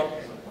kisi hova.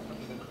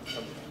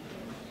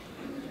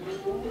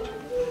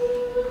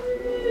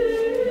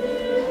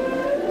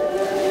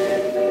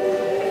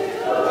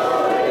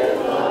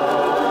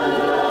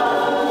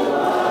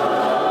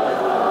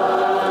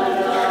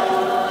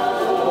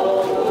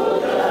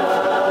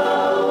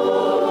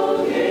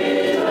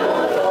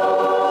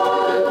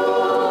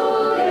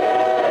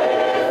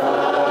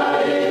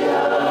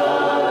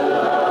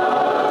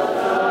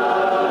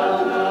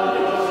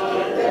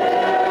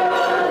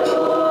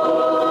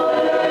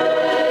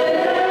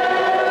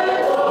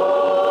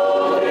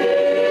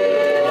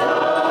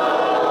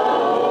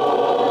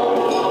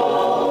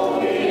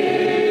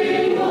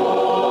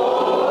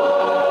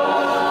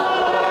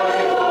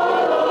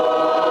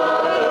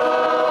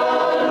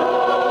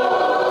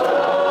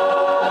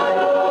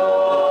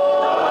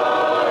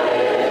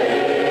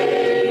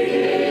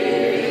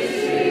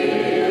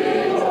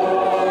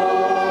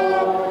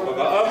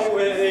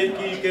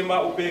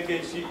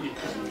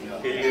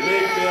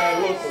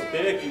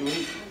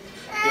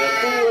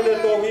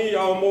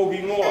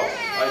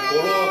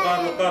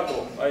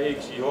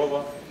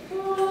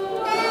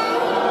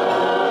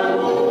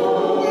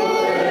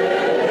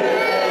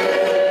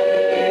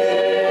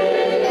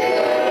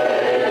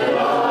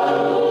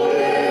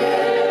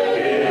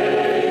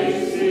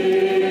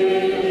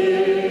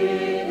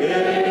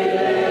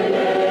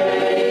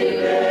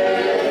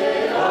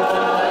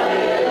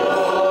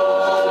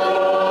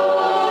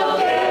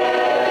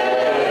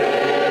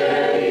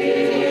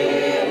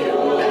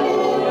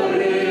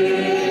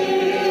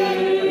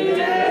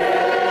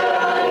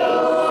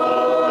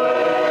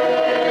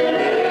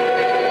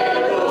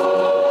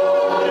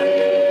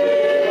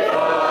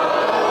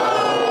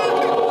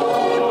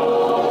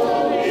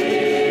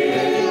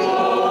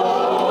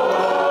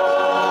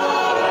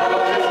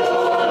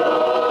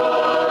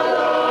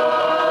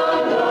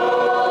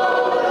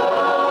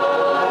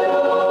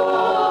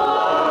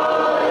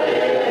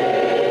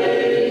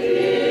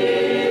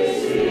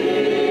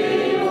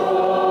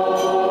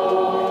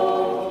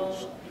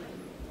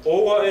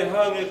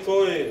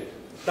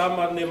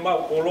 Tama ne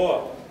mau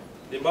koloa,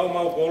 ne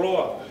mau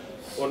koloa,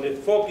 o ne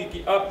foki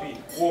ki api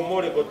kua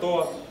more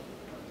kotoa,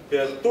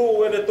 pea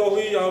tū ene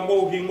tohi a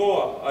mou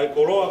hingoa, ai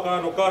koloa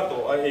kāno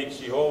kato, ai e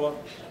kisi hova.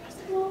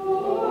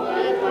 Yeah.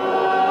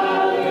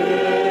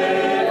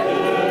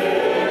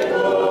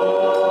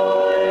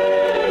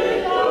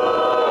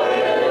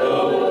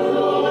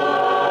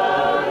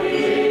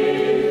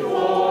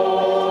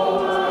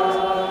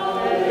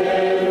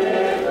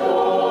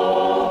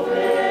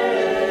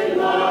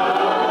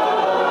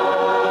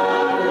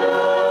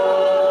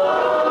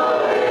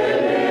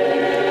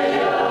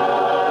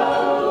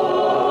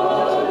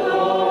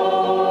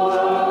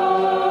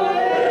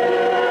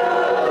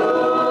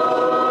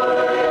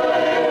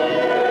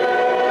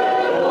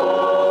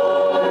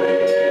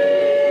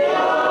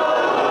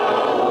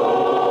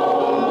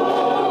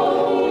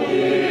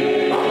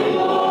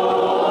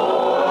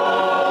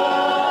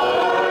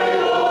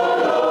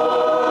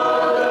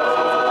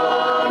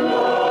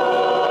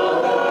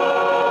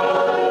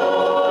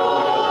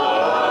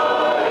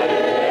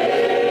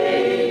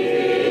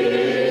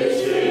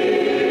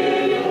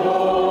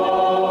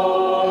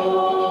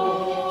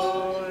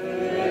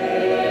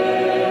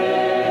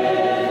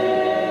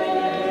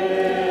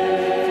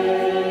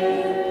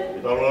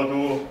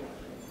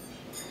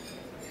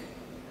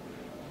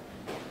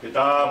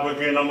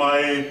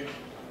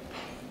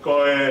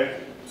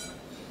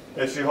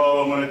 e si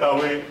hoa mone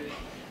taui.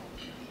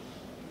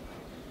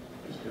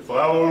 E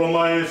whakaolo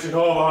mai e si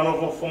hoa hano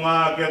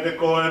fofonga kia te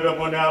koe pe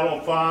mone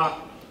alo wha.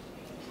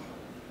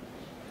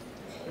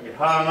 E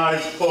hanga i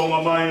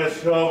whonga mai e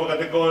si hoa ka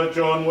te koe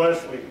John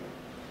Wesley.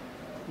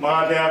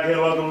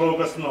 Mateaki-he-Lotu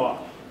Lukas noa.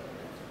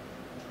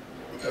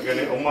 E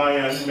kene o mai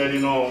e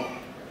merino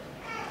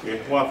e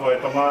huafo e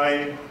tamai,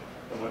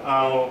 e me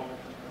ao,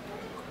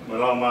 me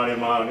lau maari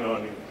maani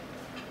oni.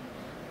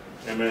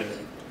 Amen.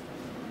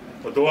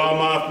 O tua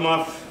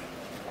maf.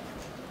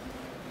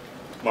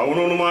 Ma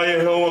ununu mai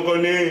e honga koe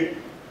ni.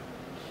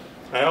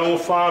 Ai honga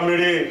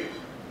family.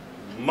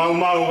 Mau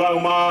gau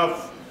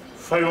maf.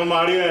 Whai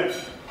mamari e.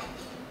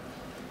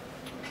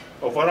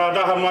 O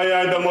whanataha mai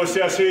ai da mo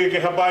siasi ke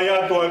hapai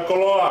atu ai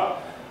koloa.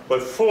 Koe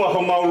fua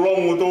ho mau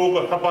longu tu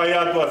ko hapai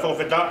atu ai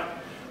whawheta.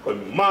 Koe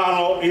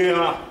mano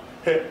ia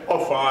he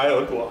ofa ai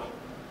o tua.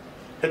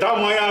 He tau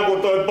mai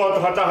aku toi poto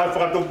hataha e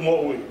whakatupu mo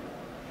ui.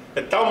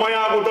 E tau mai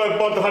aku toi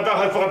poto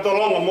hataha e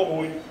whakatolonga mo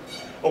ui.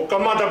 O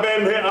kamata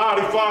bem he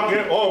aari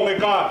whake o me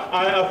ka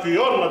ai a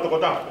whiona toko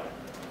taha.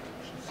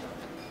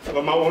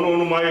 Ka mau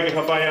unu mai ke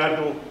hapai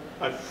atu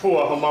ai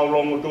fua ho mau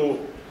longu tu.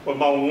 Koe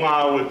mau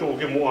ngāu e tu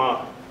ki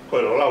mua.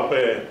 Koe lau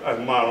pe ai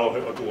malo he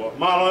o tua.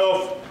 Malo e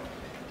off.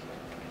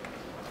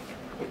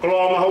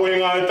 Koloa mahu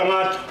inga e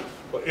tangata.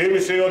 Koe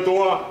imisi o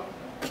tua.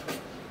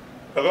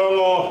 Ka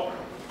kongo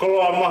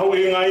koloa mahu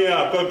inga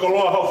ia. Koe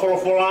koloa hau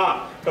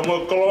wholofola. Ka mo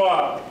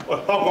koloa o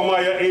hoko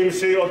mai a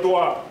imisi o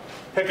tua.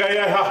 He kai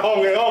ai ha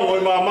honge ongo i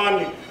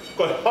mamani.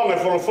 Koe honge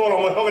wholofola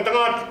mo honge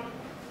tangata.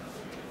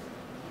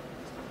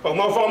 Koe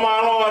mau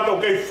whamano ato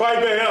kei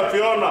whaipe hea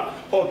whiona.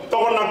 Ho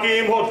tokona ki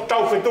im ho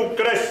tau whetu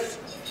kres.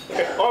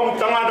 E om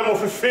tangata mo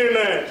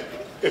whiwhine.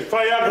 E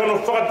whai ake no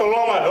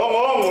whakatolonga.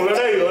 Ongo le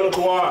rei o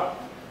tua.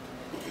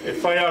 E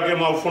whai ake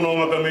mau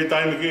whanonga pe mei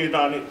taimi ki i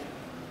tani.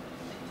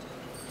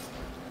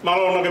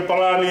 Malona ke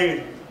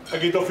palani. A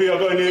ki tofia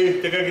koe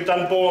ni. Te kei ki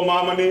tanpoa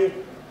mamani.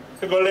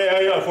 E koe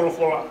lea ia e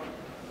wholofola.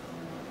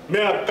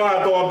 Mea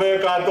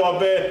kātoa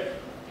be.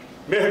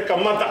 Me he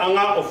kamata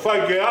anga o whai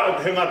ke a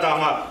he ngata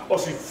anga. O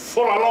si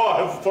wholaloa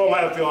he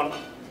whonga e whiona.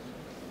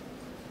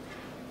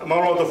 A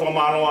maulota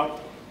whamanoa.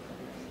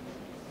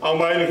 Au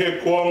mai ni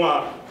ke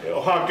kuonga, e o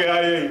hake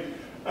ai,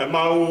 e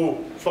mau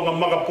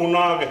whangamaka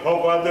puna, ke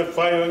hoko ate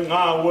whai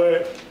ngā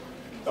ue.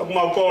 Au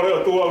mau kore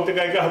o tua, o te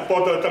kai kaha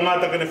poto e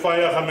tangata kene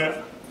whai aha mea.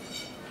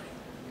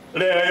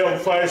 Lea e o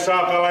whai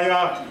sākala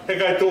ia, he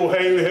kai tū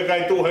heiwi, he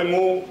kai tū he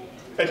ngū,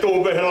 he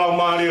tū pe he lau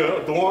maari o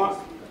tua.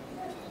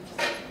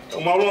 Au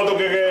mau loto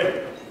ke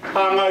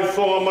hangai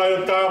whonga mai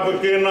o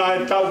tāpu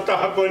kina, e tau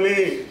taha koe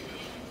ni.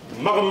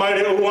 Maka mai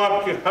re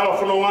uruak, ke hala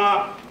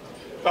whanonga.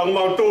 Ka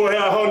mau tū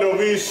hea hone o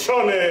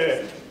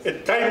visone e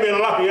taime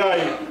lahi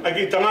ai a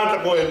ki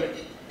tangata koe ne.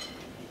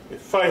 E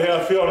whai hea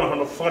whiona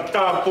hono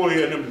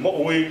whakatāpui e ne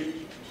moui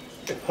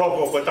e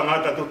hoko koe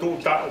tangata tutu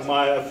tāu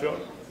mai a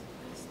whiona.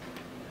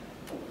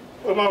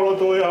 Koe mau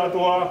roto e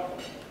atua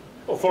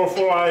o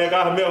wholawhola e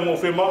kaha mea mo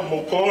whima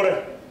mo kore.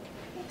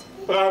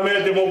 Kaha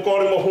mea te mo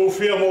kore mo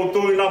hufia mo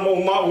tuina mo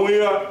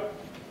mauia.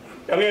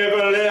 Ia ngea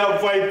koe lea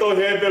whai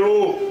tohi e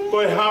pelu.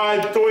 Koe hae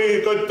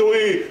tui,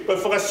 koe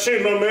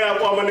whakasino mea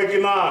kua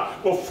maneki nā,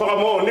 ko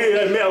whakamo ni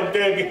e mea u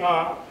tēki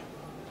hā.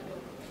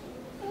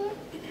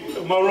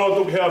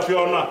 Maulotu ki hea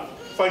whiona,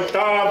 whai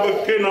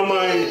tāpa kina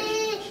mai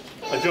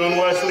a John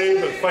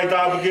Wesley, whai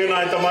tāpa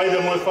kina e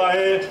tamaide mo e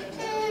whahe,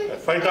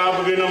 whai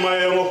tāpa kina mai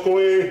e ongo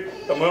kui,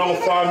 ta mo ongo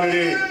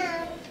family,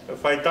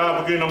 whai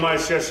tāpa kina mai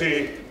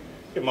siasi,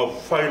 ki mau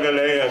whai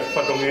lele e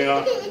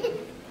whatongia,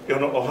 ki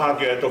ono o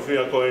hake e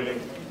tofia koe ni,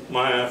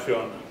 mai e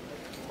whiona.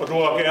 O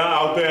tua ke a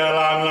au pēa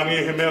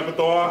langangi he mea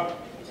katoa.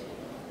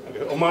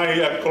 O mai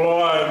a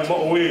koloa e mo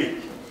ui.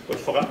 Ko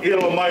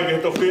whakailo mai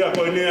ke tofia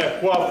koe ni e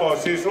huafa o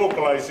si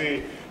sokala i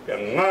si. Ke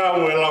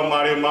ngāu e lau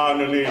maari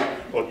maanu ni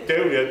o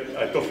teu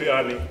e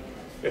tofia ni.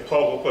 E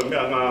hoko koe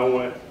mea ngāu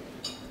e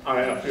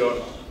ai a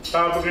whiona.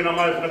 Tāpu kina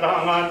mai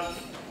whakataha ngat.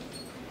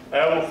 E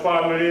o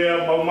whamiri e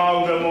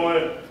mau ke mo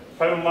e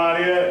whai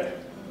maari e.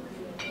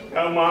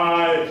 E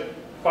mai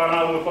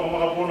whanau e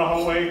whakamaka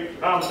hau hei.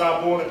 Hām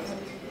tāpune.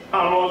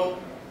 Hanot.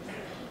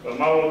 Ka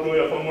mauro tu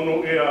ia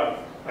whamunu ia,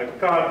 ai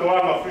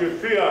kātoanga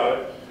whiwhia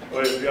o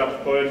e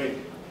whiaf koe ni.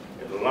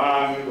 E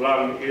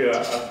langi ia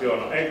a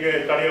whiona. Eke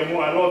e taria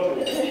mua e lotu.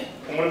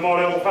 O mre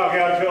maure o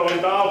kake ake o i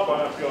tāopa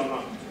a whiona.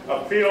 A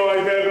whio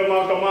ai bega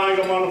mau ka mai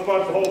ka manu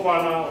whatu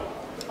hopana.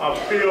 A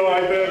whio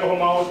ai bega ho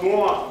mau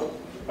tua.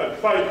 A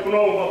whai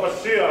kunou ma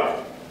pasia.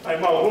 Ai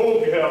mau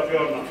huki he a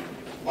whiona.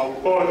 Mau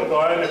kore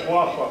to aene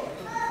huafa.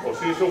 O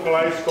sisu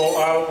kalaisko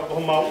au ka ho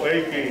mau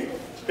eiki.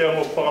 Te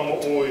mo whakamo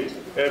ui.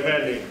 E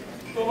meni.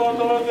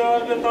 Tuvatoa te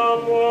ate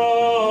tāpua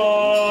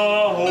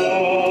ho.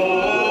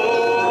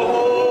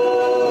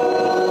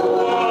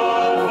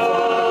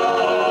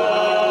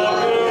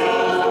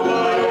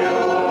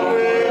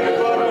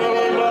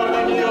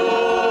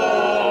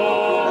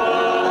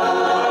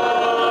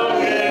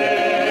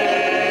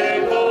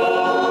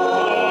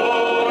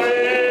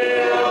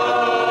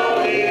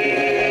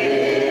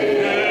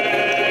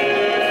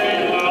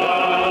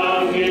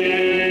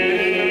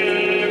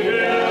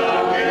 Yeah.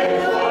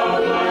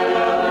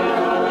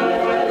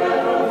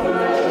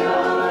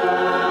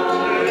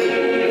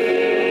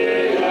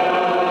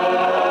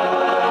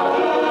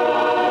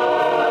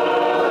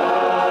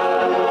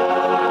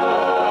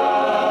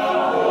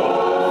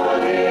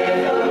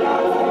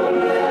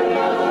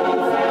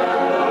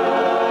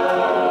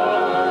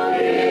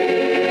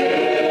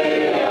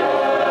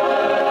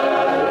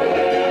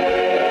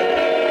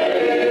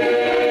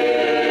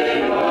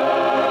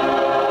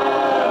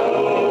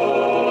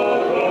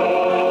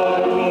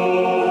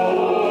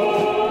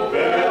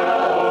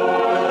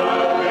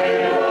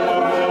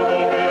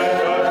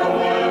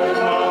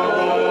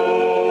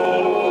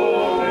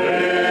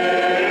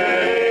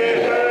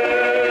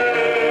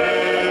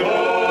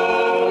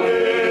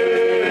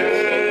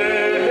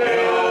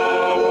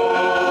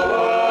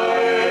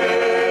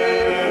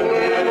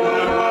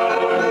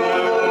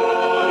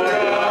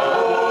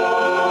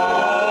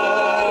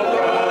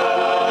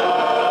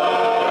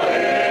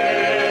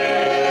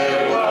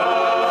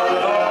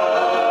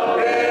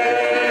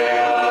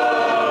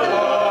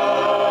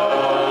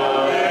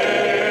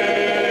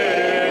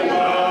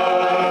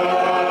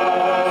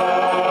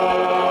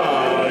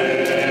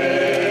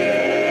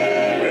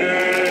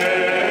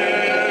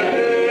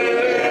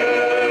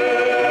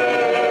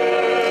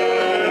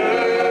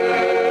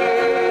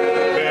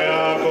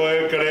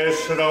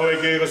 sura we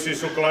ke ko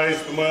sisu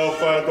Christ mo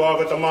fa to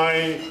aga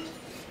tamai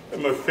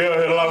me feo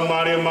he lang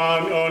mari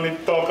man oni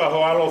toka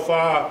ho alo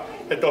fa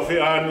e to fi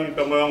ani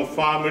to mo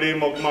family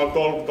mo ma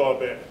tol to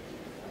be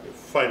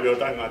fai bio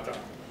tangata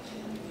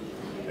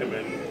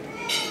amen.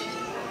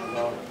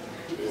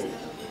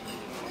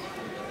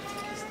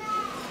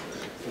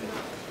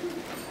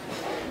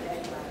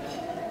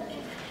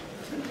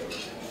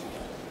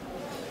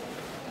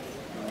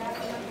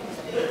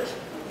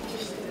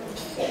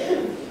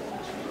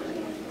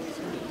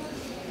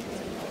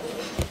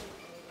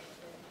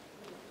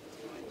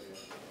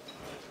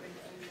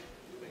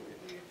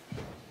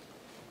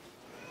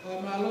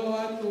 Malo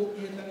atu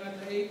ki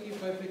tangata eki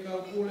pai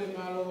whikau pule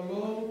malo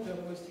lo, te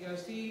mo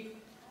siasi,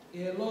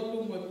 e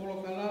lotu mo e polo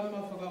kalama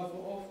whakau fo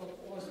ofa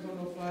o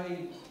asmano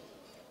whai.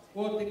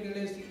 Ko te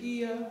kelesi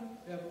ia,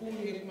 te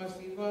apuri e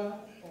masiva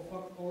o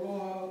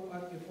whakakoloha a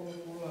te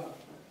wholokola.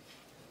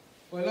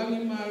 Ko e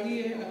langi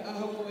maalie a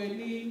aho ko e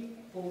ni,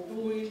 ko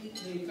tui,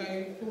 nei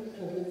kai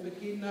tuko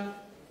hupekina,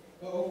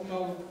 ka o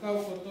mau kau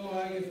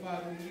kotoa e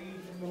whaamili,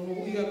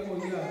 mo ia ko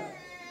ia.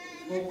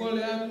 Ko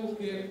kole atu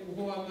ke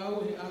kuhoa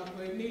ngau he a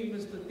koe ni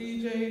Mr.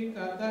 DJ,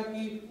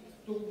 Kataki,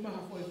 tuku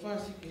maha koe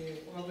whasi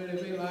ke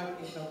whakawerewela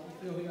ake tau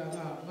kuteo hi a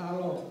ngā.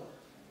 Mahalo.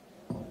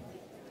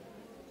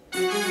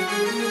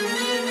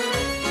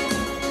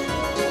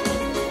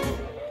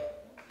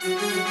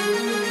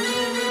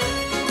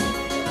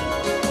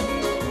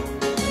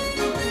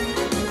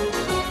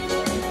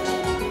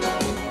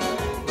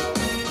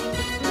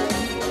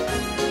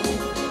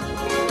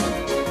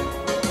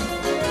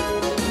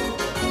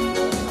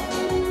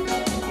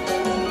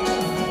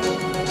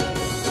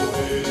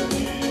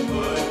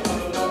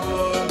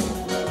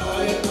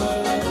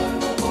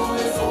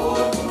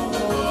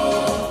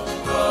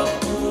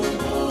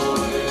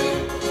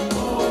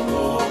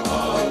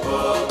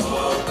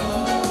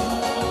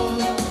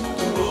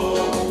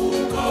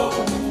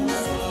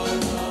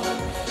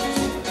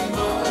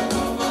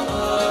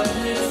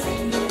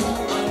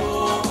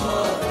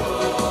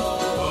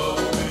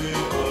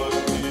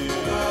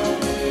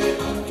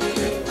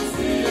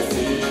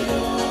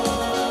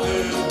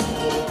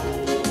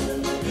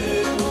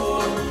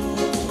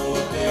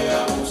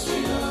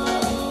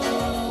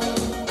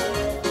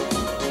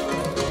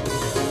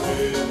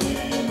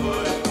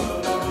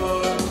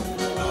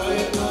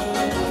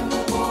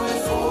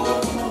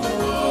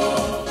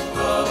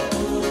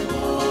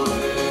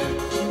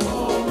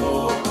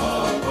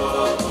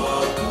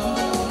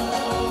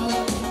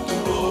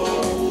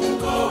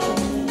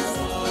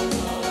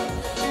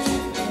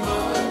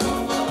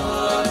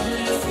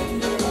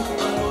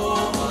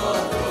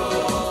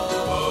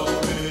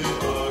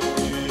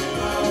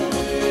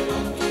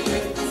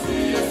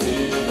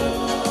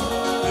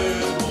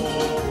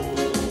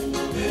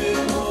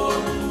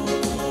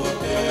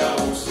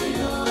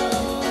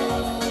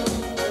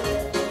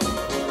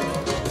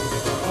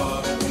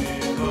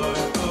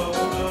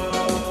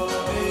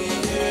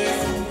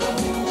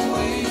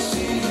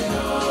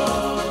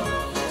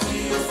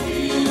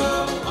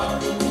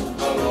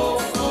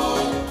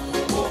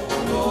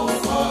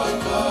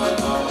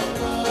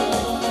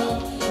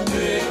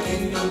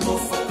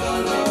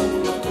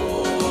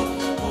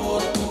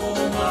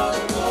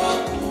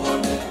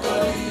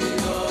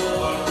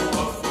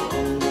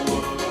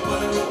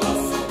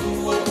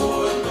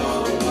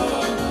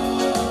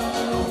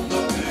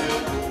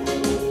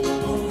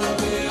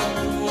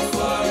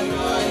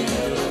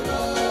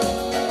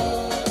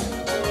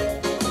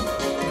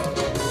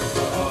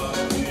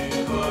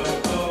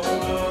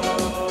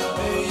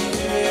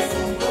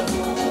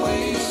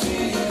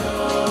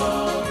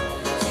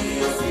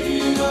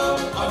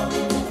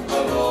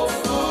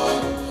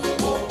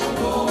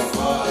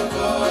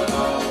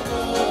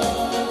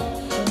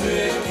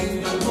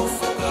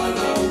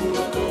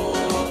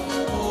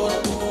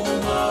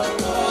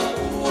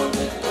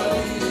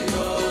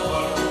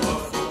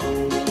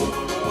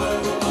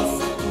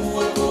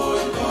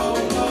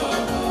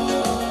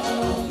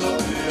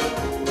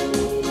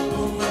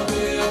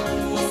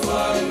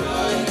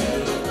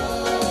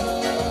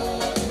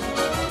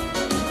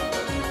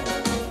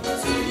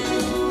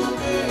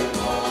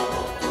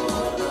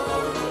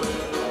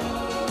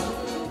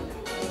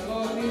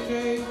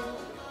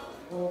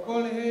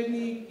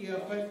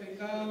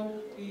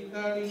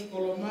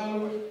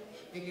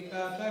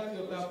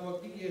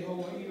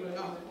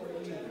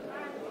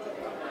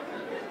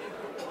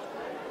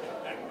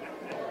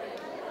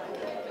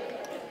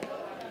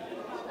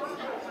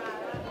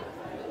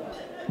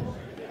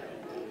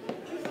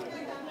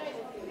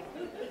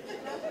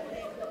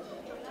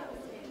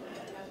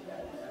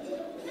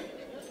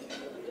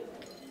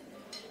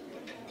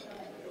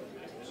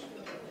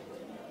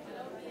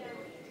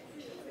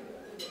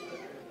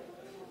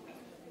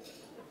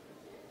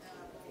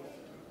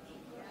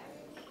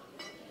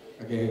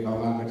 Ke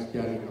kawan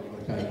Kristian kau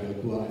percaya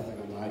Tuhan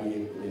akan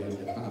lagi yang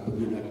tak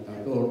begini kita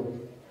tahu.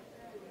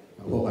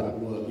 Kau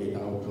kan buat kita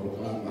tahu kalau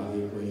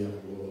lagi kau yang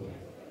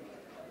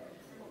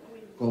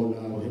kau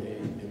nak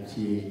MC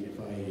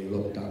fai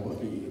lop tak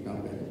boleh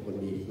tambahคน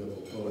นี้ก็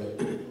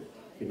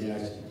ini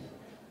as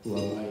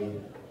Tuhan mai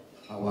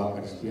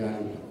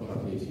siani ka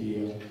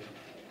whakawhewhia,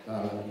 ka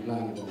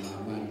ilang ko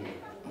mamani,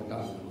 a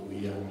ka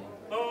manuia.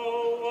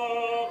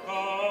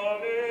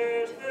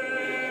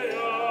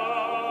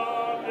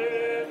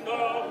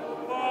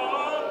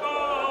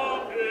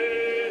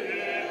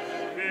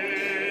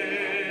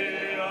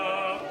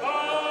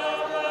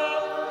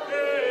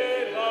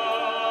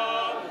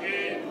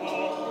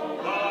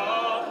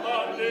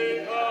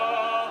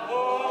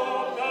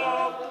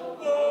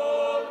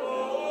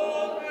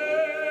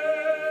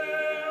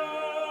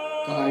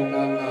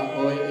 Kainanga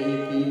oe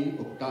eiki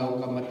o tau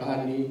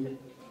kamatani,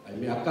 ai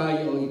mea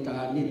kai o i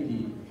tāniti,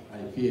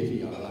 ai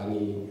whiewhi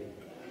alangi.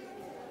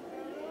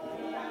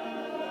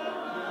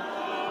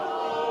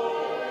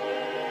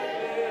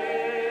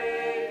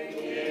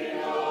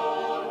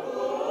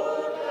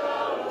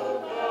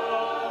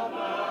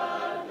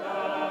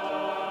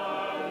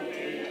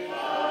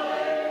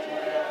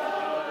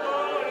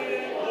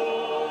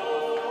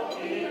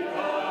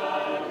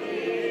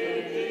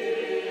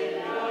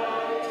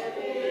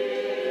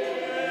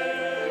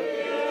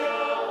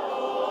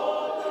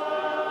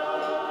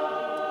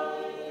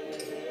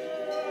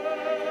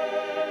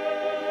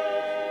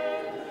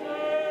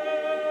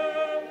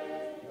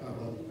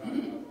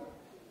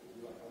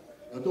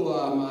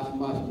 Tua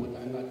mas mo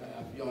tanga ta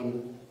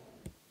avion.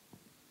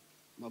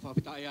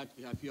 Mawhawhita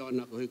ki avion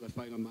na ko hiko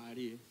whainga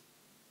maari.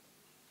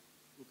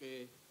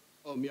 Kuke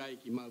o miai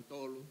ki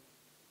mautolu.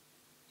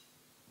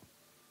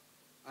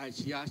 Ai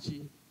siasi,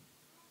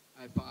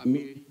 ai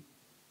whaamiri,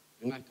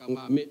 ngai ka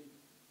ngame.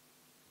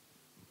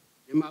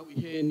 E mau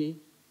iheni,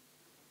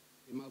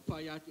 e mau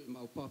whai atu, e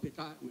mau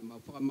whawhita, e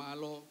mau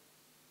whakamalo,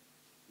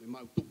 e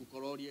mau tuku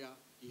koloria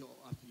ki ho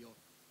avion.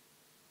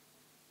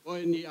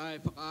 Koe ni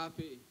ai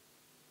whakaafe,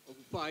 o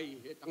whai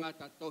he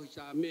tangata tohi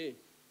sa me,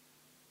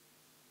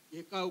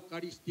 he kau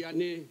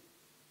karistiane,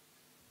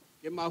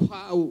 he mau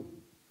hau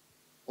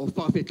o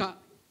whawheta,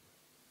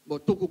 mo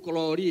tuku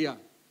koloria,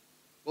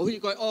 o hui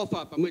koe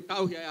ofa, pa mui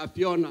tauhi ai a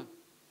Fiona,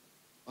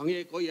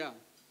 wange koe ia,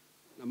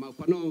 na mau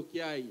whanongo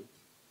ki ai,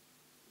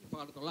 e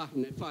whakaroto lahu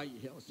ne whai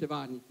he o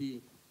sewani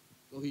ti,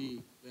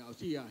 kohi koe au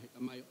sia he ka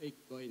mai o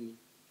eiki koe ni,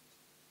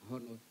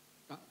 hono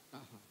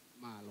taha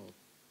malo.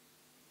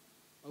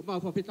 Au mau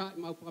whawheta,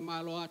 mau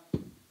whakamalo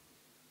atu,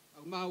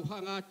 au mau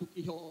hanga atu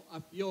ki ho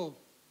a Fio,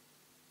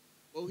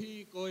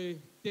 kohi koe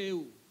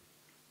teu,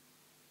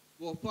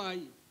 kua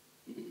whai,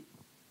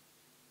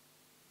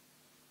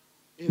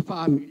 e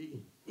whamiri.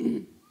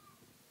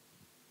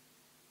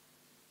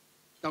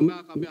 Tau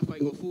mea ka mea whai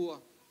ngofua,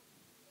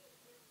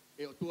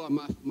 e o tua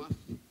mafu.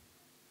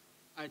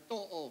 Ai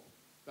to'o,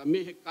 ka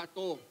mehe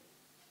kato,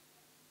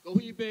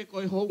 kohi be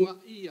koe honga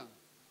ia,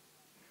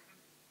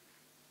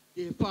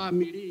 ke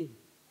whamiri,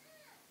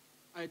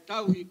 ai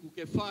tauhi ku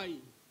ke whai,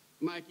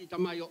 mai ki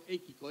tamai o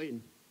eiki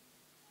koeni.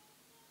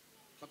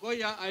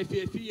 Pakoia ai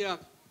whia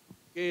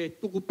ke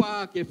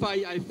tukupā ke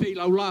whai ai whei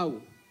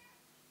laulau,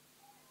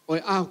 oi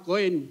aho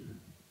koeni,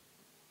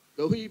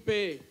 ko hui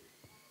pē,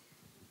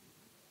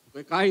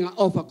 koe kainga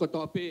ofa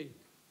kotoa pē,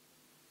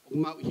 o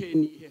mau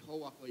iheni he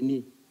hoa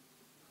koeni.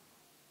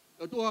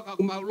 Ko tua ka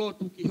mau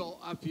lotu ki ho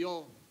a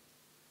Fio,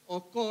 o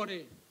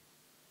kore,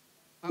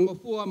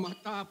 hangofua ma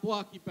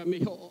tāpua ki pa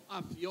me ho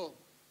a Fio.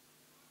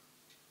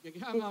 Ke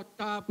hanga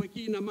tāpua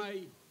kina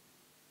mai,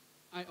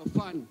 ai o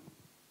whan.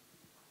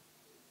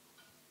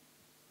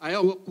 Ai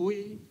ongo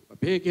kui, pa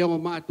pē ke ongo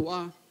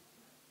mātua,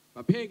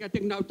 pa pē ke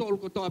ting nau tolu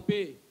kotoa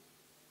pē,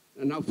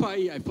 na nau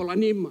whai ai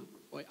wholanima,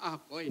 oi a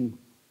koeni.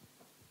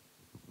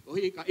 Ko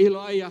hi ka ilo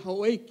ai a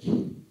ho eiki,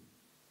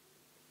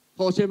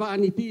 ho se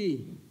wāni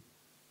ti,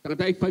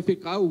 tangatai whai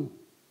whikau,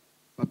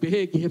 pa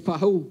pē ke he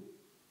whahu,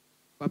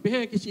 pa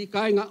pē ke si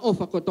kainga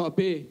ofa kotoa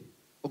pē,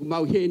 o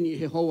mau heni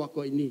he hoa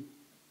koeni.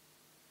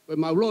 Koe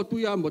mau lotu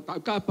ia mo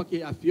tau kapa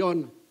ki a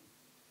Fiona,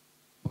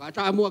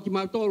 pakata mua ki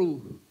mau tolu,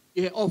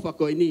 ki he ofa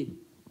koeni.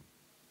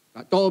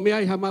 Ka tō mea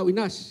i ha mau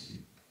inas,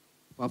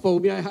 whawhau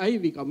mea i ha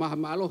iwi ka maha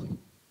malohi,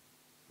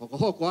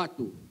 hoko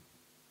atu,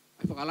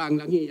 ai whakalang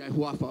langi ai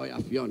huafa oi a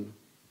Fiona.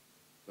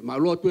 Ka mau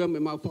lotu ia me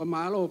mau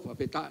whamalo,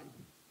 whawhetai,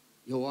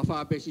 i hoa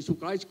whape Sisu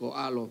Christ ko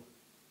alo,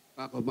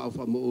 ka ko mau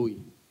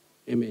whamuui.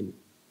 Amen.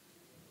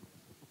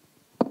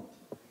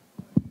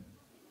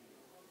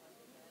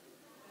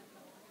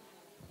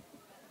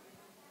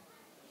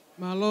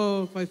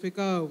 Malo whai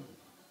whekau.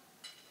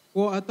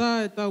 Ko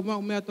ata e tau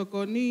mau mea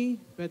toko ni,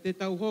 pe te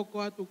tau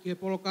hoko atu ki he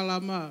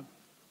polokalama.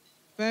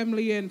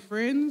 Family and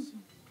friends,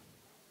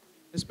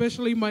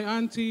 especially my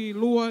auntie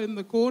Lua in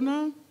the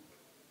corner,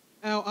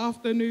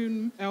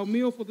 our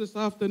meal for this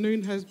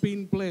afternoon has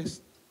been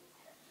blessed.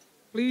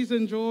 Please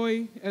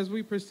enjoy as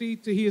we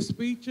proceed to hear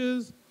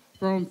speeches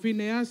from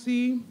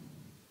Phineasi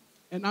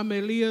and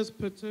Amelia's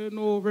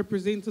paternal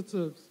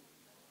representatives.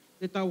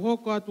 Te tau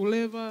hoko atu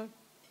lewa,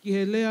 ki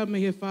he lea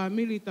me he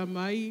whamili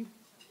tamai,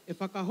 e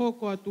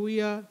whakahoko atu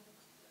ia,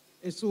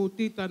 e su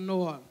tita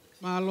noa.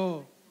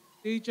 Malo.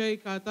 DJ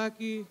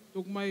Kātaki,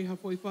 tuk mai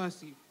hafoi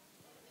whasi.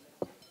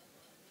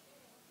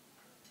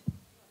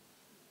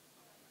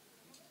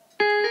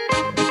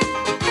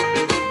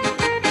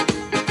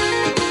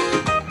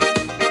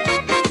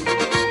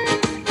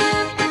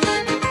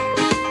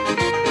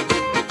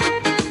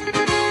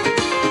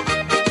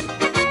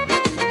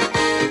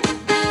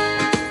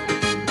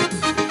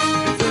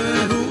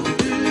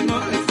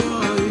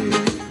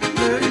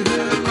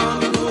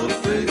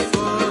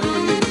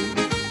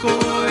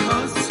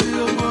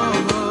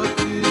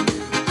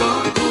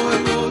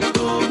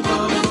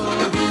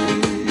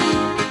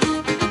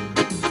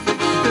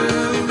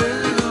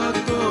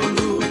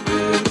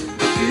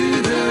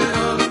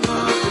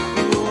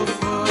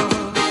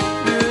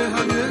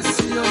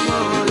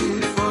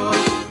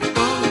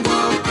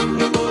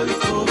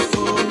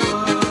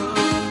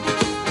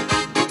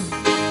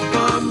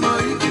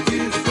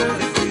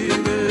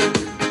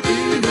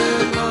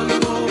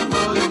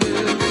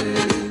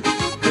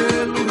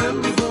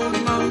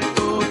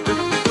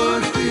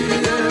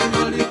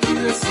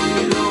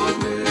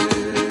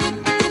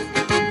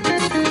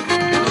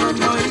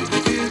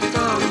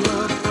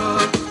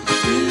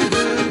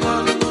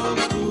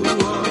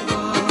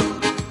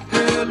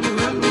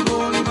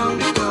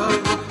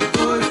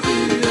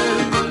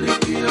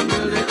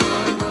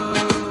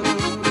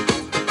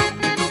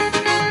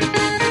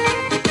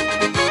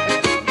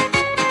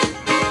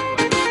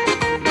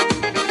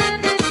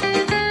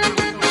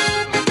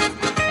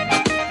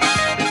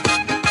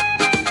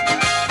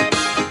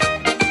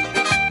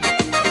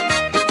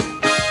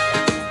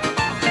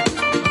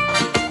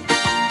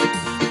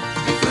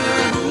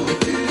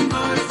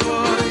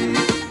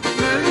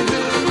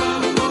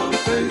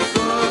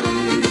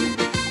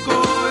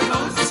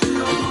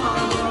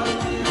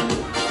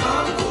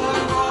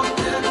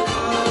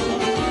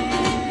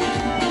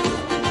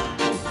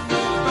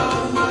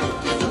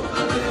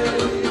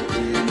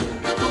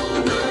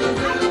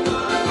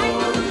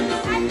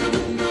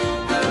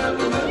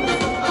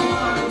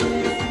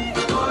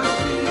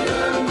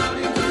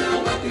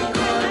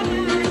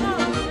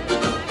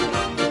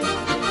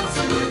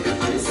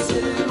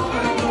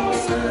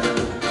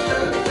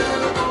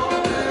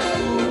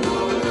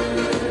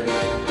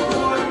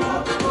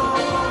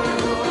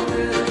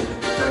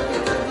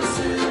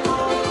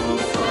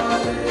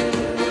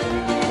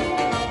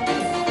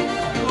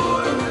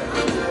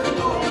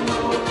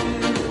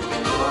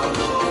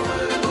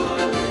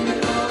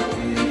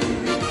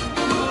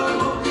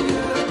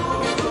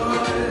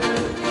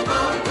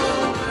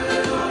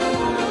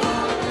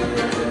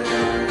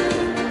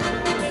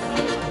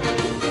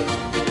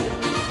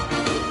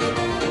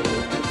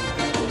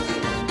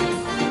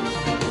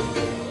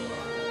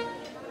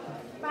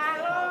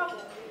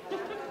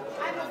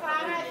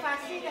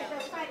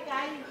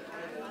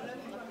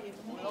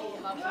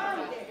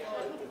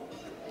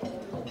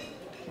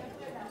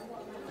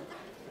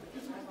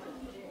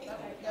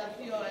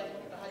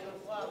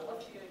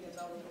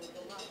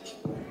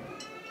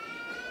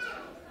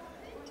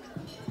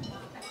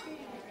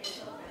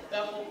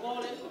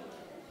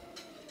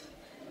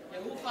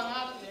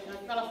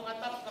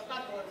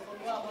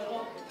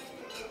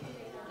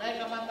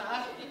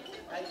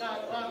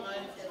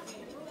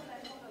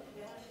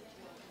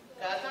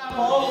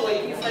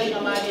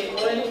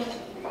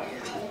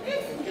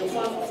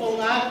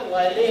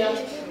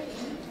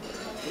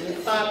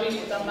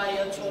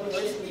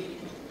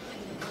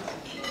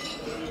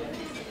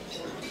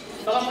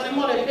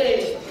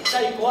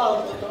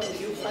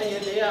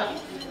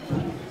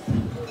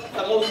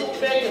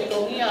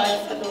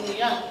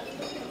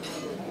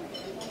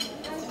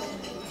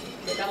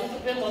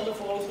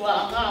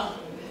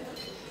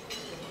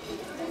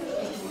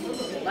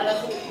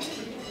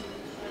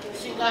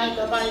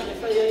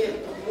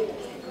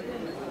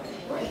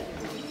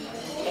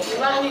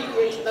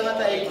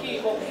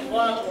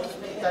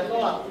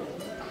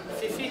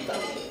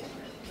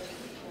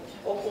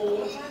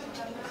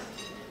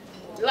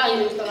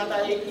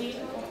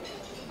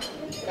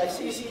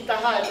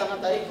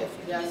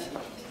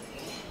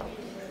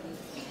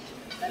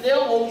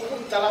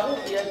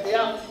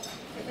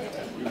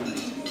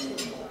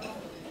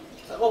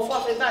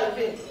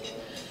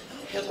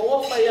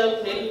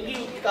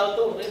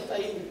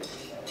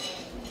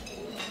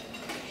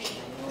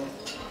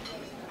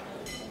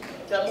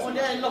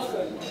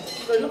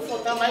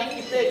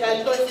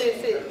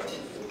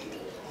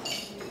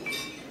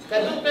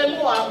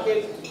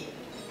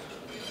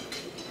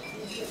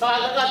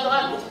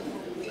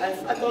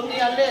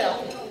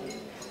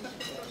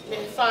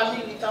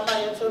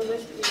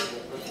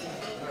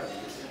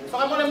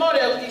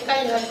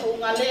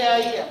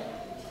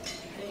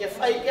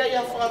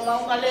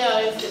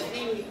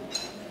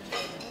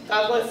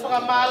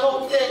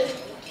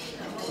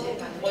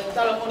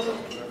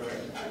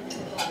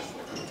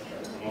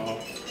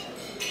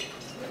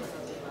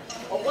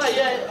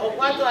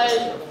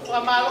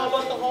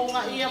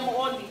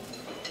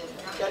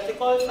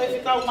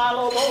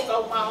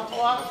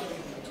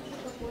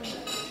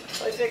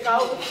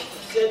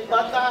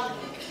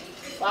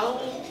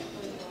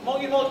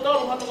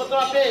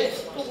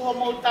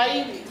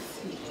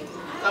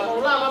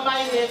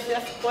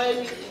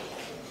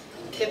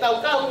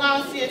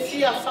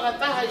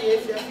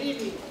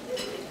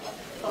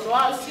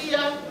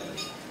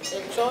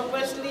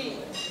 Wesley,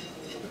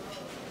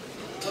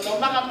 no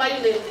mga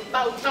maile,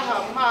 tau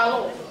taha,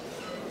 malo.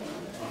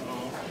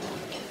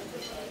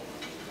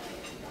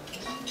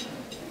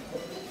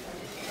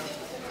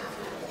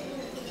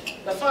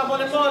 Ka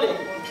mole.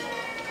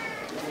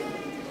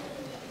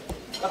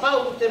 Ka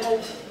pau te mo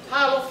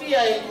halo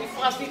fia e mi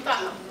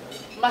frasita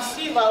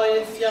massiva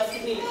e fia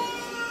fini.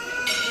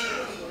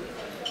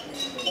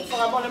 O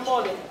fa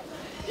mole.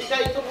 Ika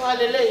itu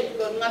halele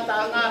ko ngata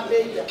nga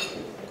beia.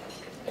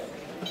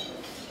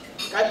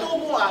 Ka tu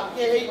mua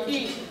ke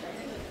heiki.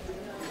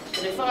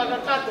 Le fa ga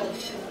kato.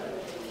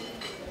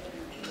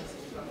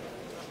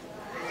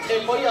 E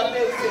koi a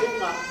pe se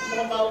uma,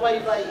 mo ma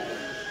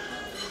vai.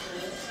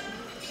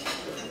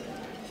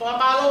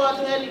 Famalo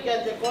atu heli ke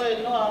te koe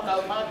noa ka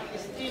umaki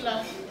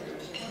Kristina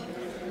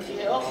ki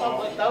he ofa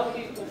mo e tau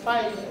ki ku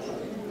whai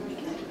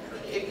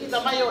e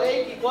kita mai o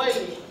eiki koe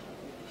ni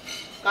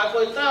ka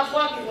koe tā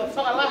whaki mo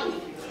whakalahi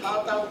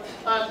mao tau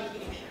whami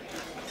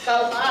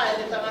kau maa e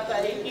te tangata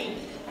eiki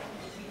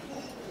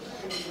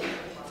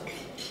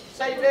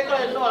sai peko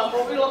e noa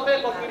mo wilo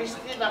peko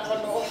Kristina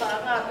kono ofa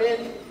ngā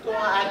pēni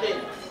toa ade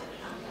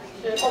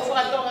e o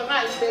whakatonga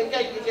ngā i te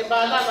kei ke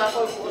bānanga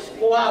koe ko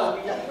skoau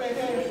ia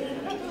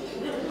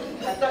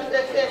Atas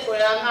dek ko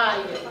yang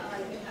ai.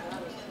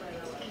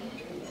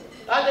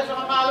 Ada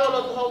sama malo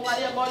lo tu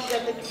ngai mo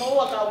dia te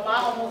mo ka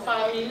ma mo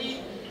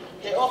family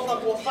ke ofa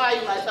ko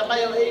fai ma ta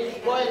mai o e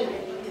ko e.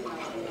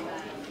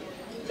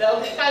 Dau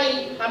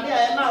kai kami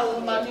ai na o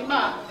ma ni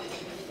ma.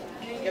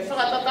 Ke fa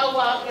ta ta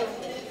wa ke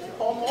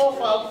o mo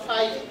ofa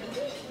fai.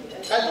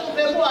 Ka tu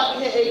pe mo a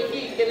ke e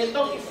ki ke ne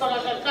to ki fa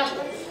ka ka.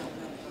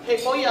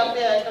 He ko ia pe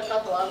ai ka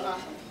to anga.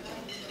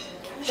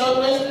 So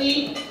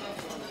Wesley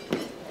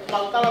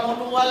Mautala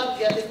monual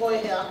que te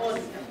coe a on.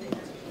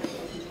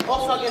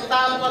 Ofa que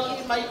tanto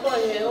aquí mai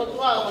coe o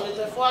tua o le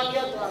te foi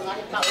que tua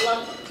ngai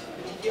taula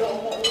que o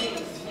mo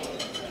ui.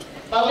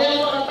 Paule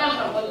no na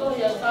taha mo to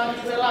ya sa ni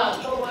vela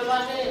to o va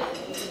ne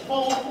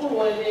o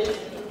puro ele.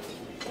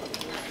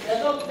 Ya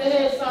to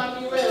te sa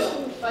ni vela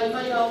sai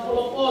mai o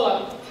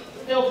polo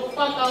te o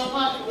pata o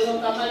ma que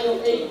no kamai o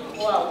ei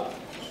wow.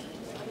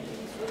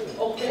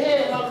 O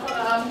que na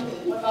ka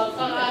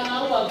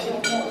na o que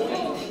mo ui.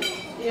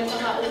 Ia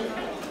na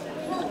ui.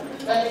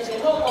 Kaya si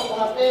Hoko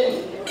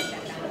Kuhapeni,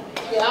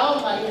 ki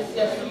aoma i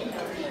siasi,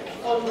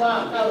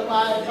 konwa kalma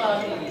e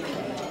family.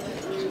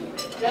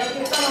 Kaya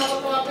ki sama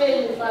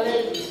Kuhapeni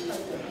paleni,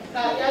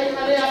 kaya i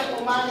harea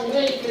kumani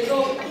hei ke lo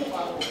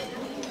kupa,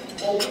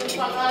 o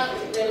kupaka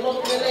e lo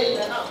kelei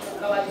na hapa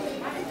kawai.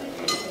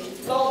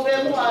 Lo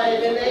pemu a e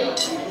lelei,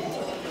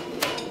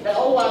 e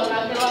mua ka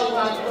te lau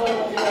ka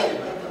tōro mua.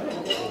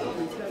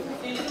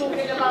 Tisu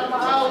ke te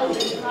mamahau,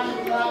 anu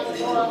ka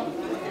toa.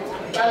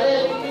 Kale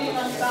ki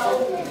ka tau,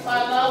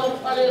 whanau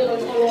kale lo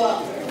toloa.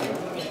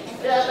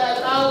 Te ata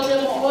tau te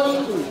mohoi,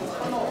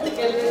 ono ke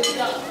te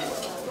tia.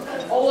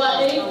 Oua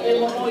ei e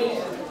mohoi,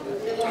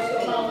 te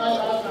kosi mau ngai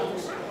aka.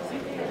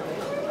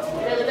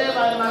 Te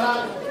lewa e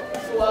marang,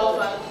 tua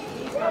opa.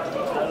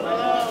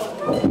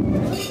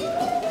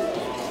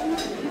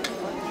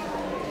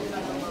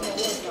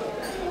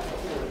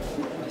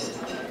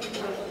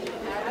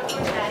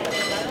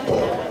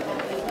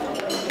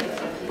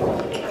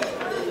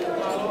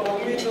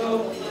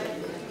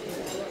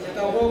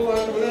 Hopa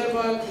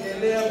tuleva e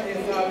lea e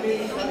whami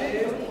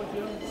e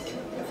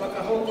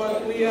whakahopa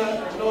tuia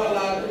noa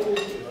la tu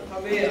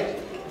hawea.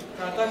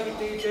 Ka taki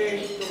TJ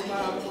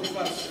tumaa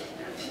kupas.